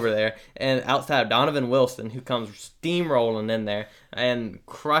soul over there. And outside of Donovan Wilson, who comes steamrolling in there and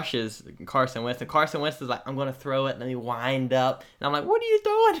crushes Carson Wentz. And Carson Wentz is like, I'm going to throw it. And then he wind up. And I'm like, what are you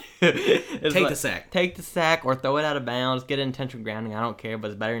doing? Take the sack. Take the sack or throw it out of bounds. Get intentional grounding. I don't care. But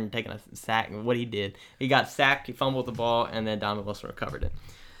it's better than taking a sack. And what he did. He got sacked. He fumbled the ball. And then Donovan Wilson recovered it.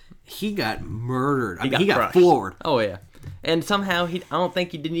 He got murdered. He got floored. Oh, yeah. And somehow, I don't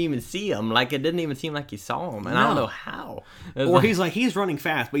think he didn't even see him. Like, it didn't even seem like he saw him. And I don't know how. Or he's running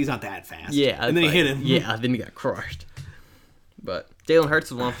fast, but he's not that fast. Yeah. And then he hit him. Yeah, then he got crushed. But Jalen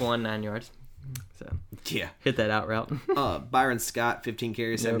Hurts was 1 for 1, 9 yards. So, yeah. Hit that out route. Byron Scott, 15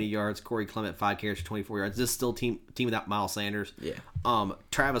 carries, 70 yards. Corey Clement, 5 carries, 24 yards. This is still team without Miles Sanders. Yeah.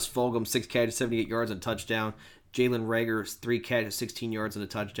 Travis Fulgham, 6 catches, 78 yards, and a touchdown. Jalen Reagor, 3 catches, 16 yards, and a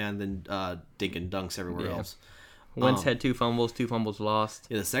touchdown. Then dink and dunks everywhere else. Wentz had 2 fumbles lost.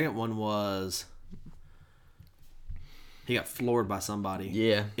 Yeah, the second one was He got floored by somebody.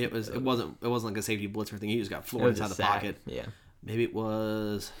 Yeah. It wasn't like a safety blitz or anything. He just got floored inside the pocket. Yeah. Maybe it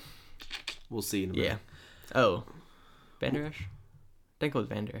was. We'll see in a minute. Yeah. Oh, Van Der Esch? I think it was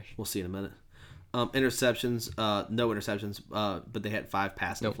Van Der Esch. We'll see in a minute. Interceptions, no interceptions, but they had 5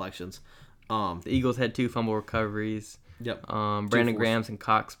 pass deflections. The Eagles had 2 fumble recoveries. Yep. Brandon Graham and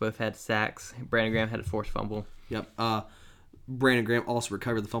Cox both had sacks. Brandon Graham had a forced fumble. Yep. Brandon Graham also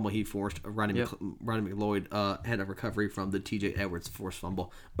recovered the fumble he forced. Ronnie McLeod had a recovery from the T.J. Edwards forced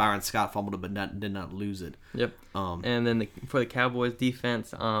fumble. Byron Scott fumbled it, but did not lose it. Yep. And then for the Cowboys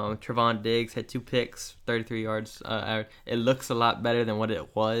defense, Trevon Diggs had 2 picks, 33 yards. It looks a lot better than what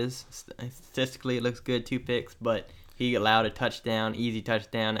it was. Statistically, it looks good, 2 picks, but he allowed a touchdown, easy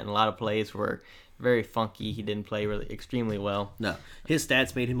touchdown, and a lot of plays were very funky. He didn't play really extremely well. No. His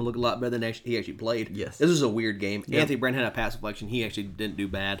stats made him look a lot better than he actually played. Yes. This was a weird game. Yep. Anthony Brown had a pass deflection. He actually didn't do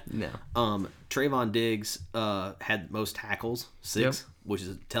bad. No. Trayvon Diggs had most tackles, 6, which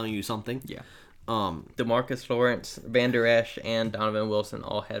is telling you something. Yeah. DeMarcus Lawrence, Van Der Esch, and Donovan Wilson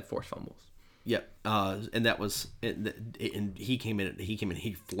all had forced fumbles. Yep. And that was and he came in,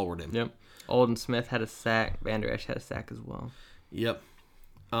 he floored him. Yep. Alden Smith had a sack. Van Der Esch had a sack as well. Yep.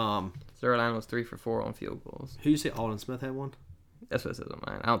 Zerline was 3 for 4 on field goals. Who you say Alden Smith had one? That's what it says on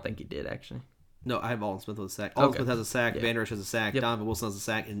mine. I don't think he did, actually. No, I have Alden Smith with a sack. Alden Smith has a sack. Yeah. Van Der Esch has a sack. Yep. Donovan Wilson has a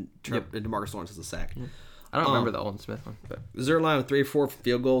sack, and DeMarcus Lawrence has a sack. Yep. I don't remember the Alden Smith one. But Zerline with 3 for 4 for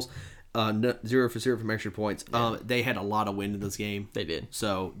field goals, 0 for 0 from extra points. Yeah. They had a lot of wind in this game. They did.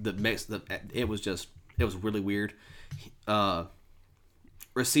 So it was really weird.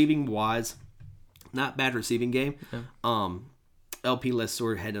 Receiving wise, not bad receiving game. Yeah. LP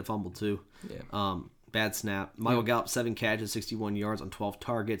Lessor had a fumble too. Yeah. Bad snap. Michael Gallup 7 catches, 61 yards on 12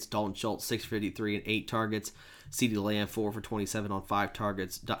 targets. Dalton Schultz 653 and 8 targets. CeeDee Lamb 4 for 27 on 5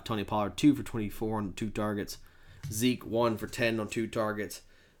 targets. Tony Pollard 2 for 24 on 2 targets. Zeke 1 for 10 on 2 targets.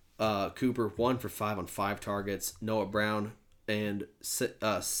 Cooper 1 for 5 on 5 targets. Noah Brown and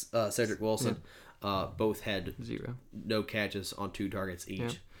Cedric Wilson both had 0. No catches on 2 targets each.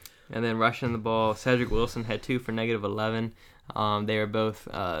 Yep. And then rushing the ball, Cedric Wilson had 2 for -11. They were both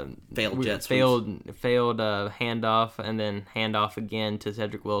failed handoff, and then handoff again to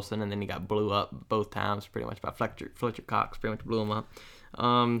Cedric Wilson, and then he got blew up both times pretty much by Fletcher Cox, pretty much blew him up.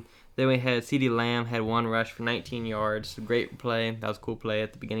 Then we had CeeDee Lamb had 1 rush for 19 yards. Great play. That was a cool play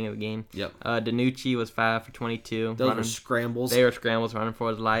at the beginning of the game. Yep. DiNucci was 5 for 22. Those were scrambles. They were scrambles running for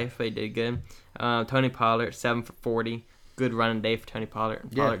his life. They did good. Tony Pollard 7 for 40. Good running day for Tony Pollard.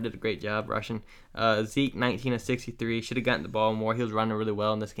 Pollard did a great job rushing. Zeke 19 of 63. Should have gotten the ball more. He was running really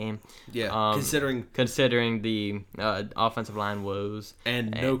well in this game. Yeah, considering the offensive line woes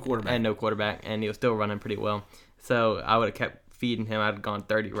and no quarterback, and he was still running pretty well. So I would have kept feeding him. I'd have gone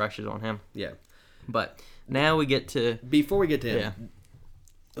 30 rushes on him. Yeah, but now we get to before we get to him.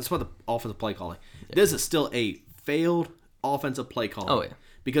 Let's talk about the offensive play calling. Yeah. This is still a failed offensive play calling. Oh yeah.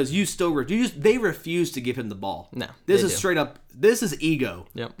 Because they refuse to give him the ball. No, this is straight up. This is ego.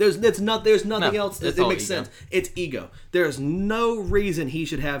 Yep. There's nothing else that makes sense. It's ego. There's no reason he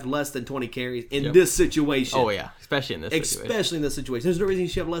should have less than 20 carries in this situation. Oh yeah, especially in this situation. There's no reason he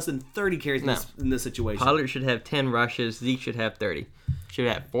should have less than 30 carries in this situation. Pollard should have 10 rushes. Zeke should have 30. Should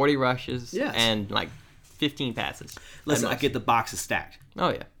have 40 rushes. Yes. And like 15 passes. Listen, I get the box is stacked. Oh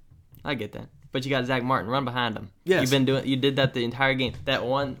yeah, I get that. But you got Zach Martin, run behind him. Yes. You did that the entire game. That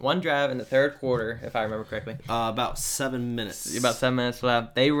one drive in the third quarter, if I remember correctly. About 7 minutes. About 7 minutes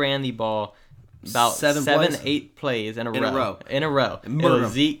left. They ran the ball about 8 plays in a row. It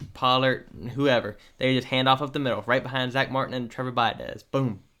was Zeke, Pollard, whoever. They just hand off up the middle, right behind Zach Martin and Trevor Baez.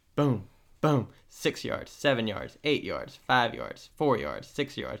 Boom, boom, boom. 6 yards, 7 yards, 8 yards, 5 yards, 4 yards,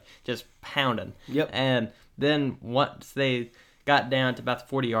 6 yards. Just pounding. Yep. And then once they got down to about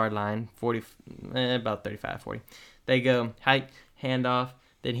the 40-yard line, about 35, 40. They go, hike, hand off.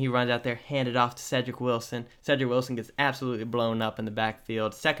 Then he runs out there, hand it off to Cedric Wilson. Cedric Wilson gets absolutely blown up in the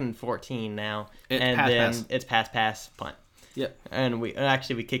backfield. 2nd and 14 now. It's pass, punt. Yep. And we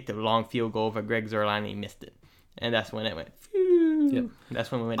kicked a long field goal for Greg Zuerlein, and he missed it. And that's when it went. Yep.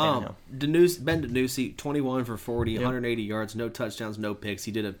 That's when we went downhill. Ben DiNucci, 21 for 40, 180 yards, no touchdowns, no picks.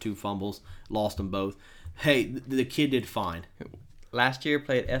 He did have 2 fumbles, lost them both. Hey, the kid did fine. Last year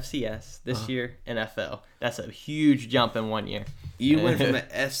played FCS. This year NFL. That's a huge jump in 1 year. You went from the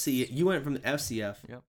FCF. Yep.